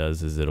what it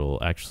does is it'll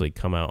actually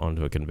come out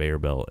onto a conveyor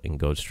belt and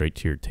go straight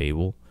to your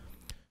table.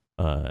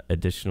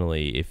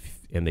 Additionally,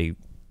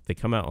 they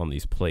come out on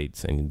these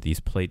plates, and these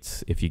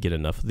plates, if you get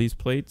enough of these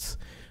plates,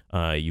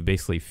 you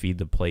basically feed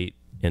the plate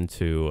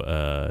into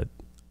a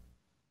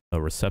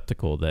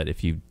receptacle that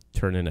if you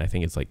turn in, I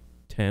think it's like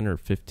 10 or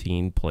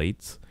 15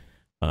 plates,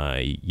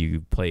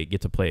 you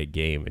get to play a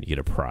game and you get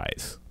a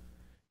prize.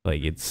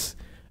 Like it's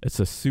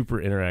a super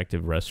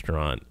interactive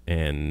restaurant,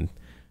 and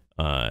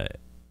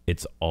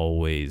it's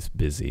always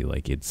busy.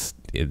 Like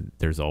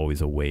there's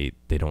always a wait.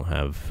 They don't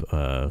have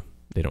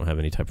They don't have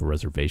any type of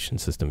reservation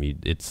system.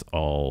 It's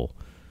all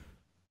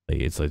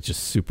it's like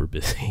just super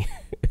busy.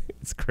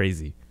 It's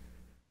crazy.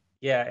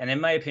 Yeah, and in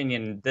my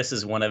opinion, this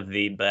is one of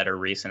the better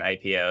recent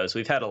IPOs.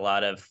 We've had a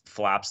lot of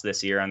flops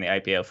this year on the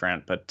IPO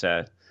front, but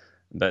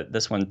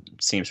this one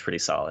seems pretty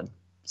solid.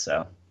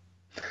 So,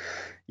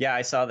 yeah,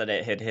 I saw that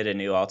it had hit a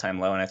new all-time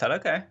low, and I thought,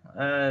 okay,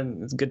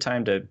 it's a good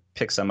time to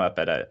pick some up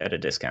at a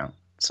discount.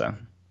 So,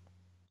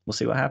 we'll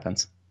see what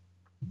happens.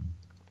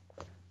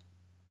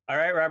 All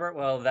right, Robert.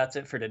 Well, that's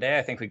it for today.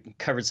 I think we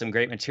covered some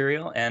great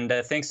material, and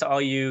thanks to all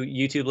you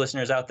YouTube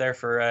listeners out there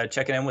for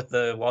checking in with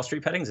the Wall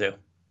Street Petting Zoo.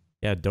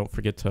 Yeah, don't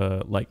forget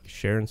to like,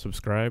 share, and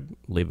subscribe.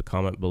 Leave a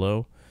comment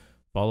below.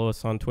 Follow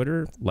us on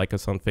Twitter. Like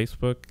us on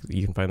Facebook.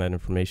 You can find that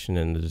information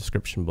in the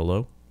description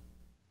below.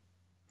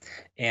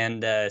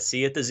 And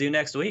see you at the zoo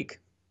next week.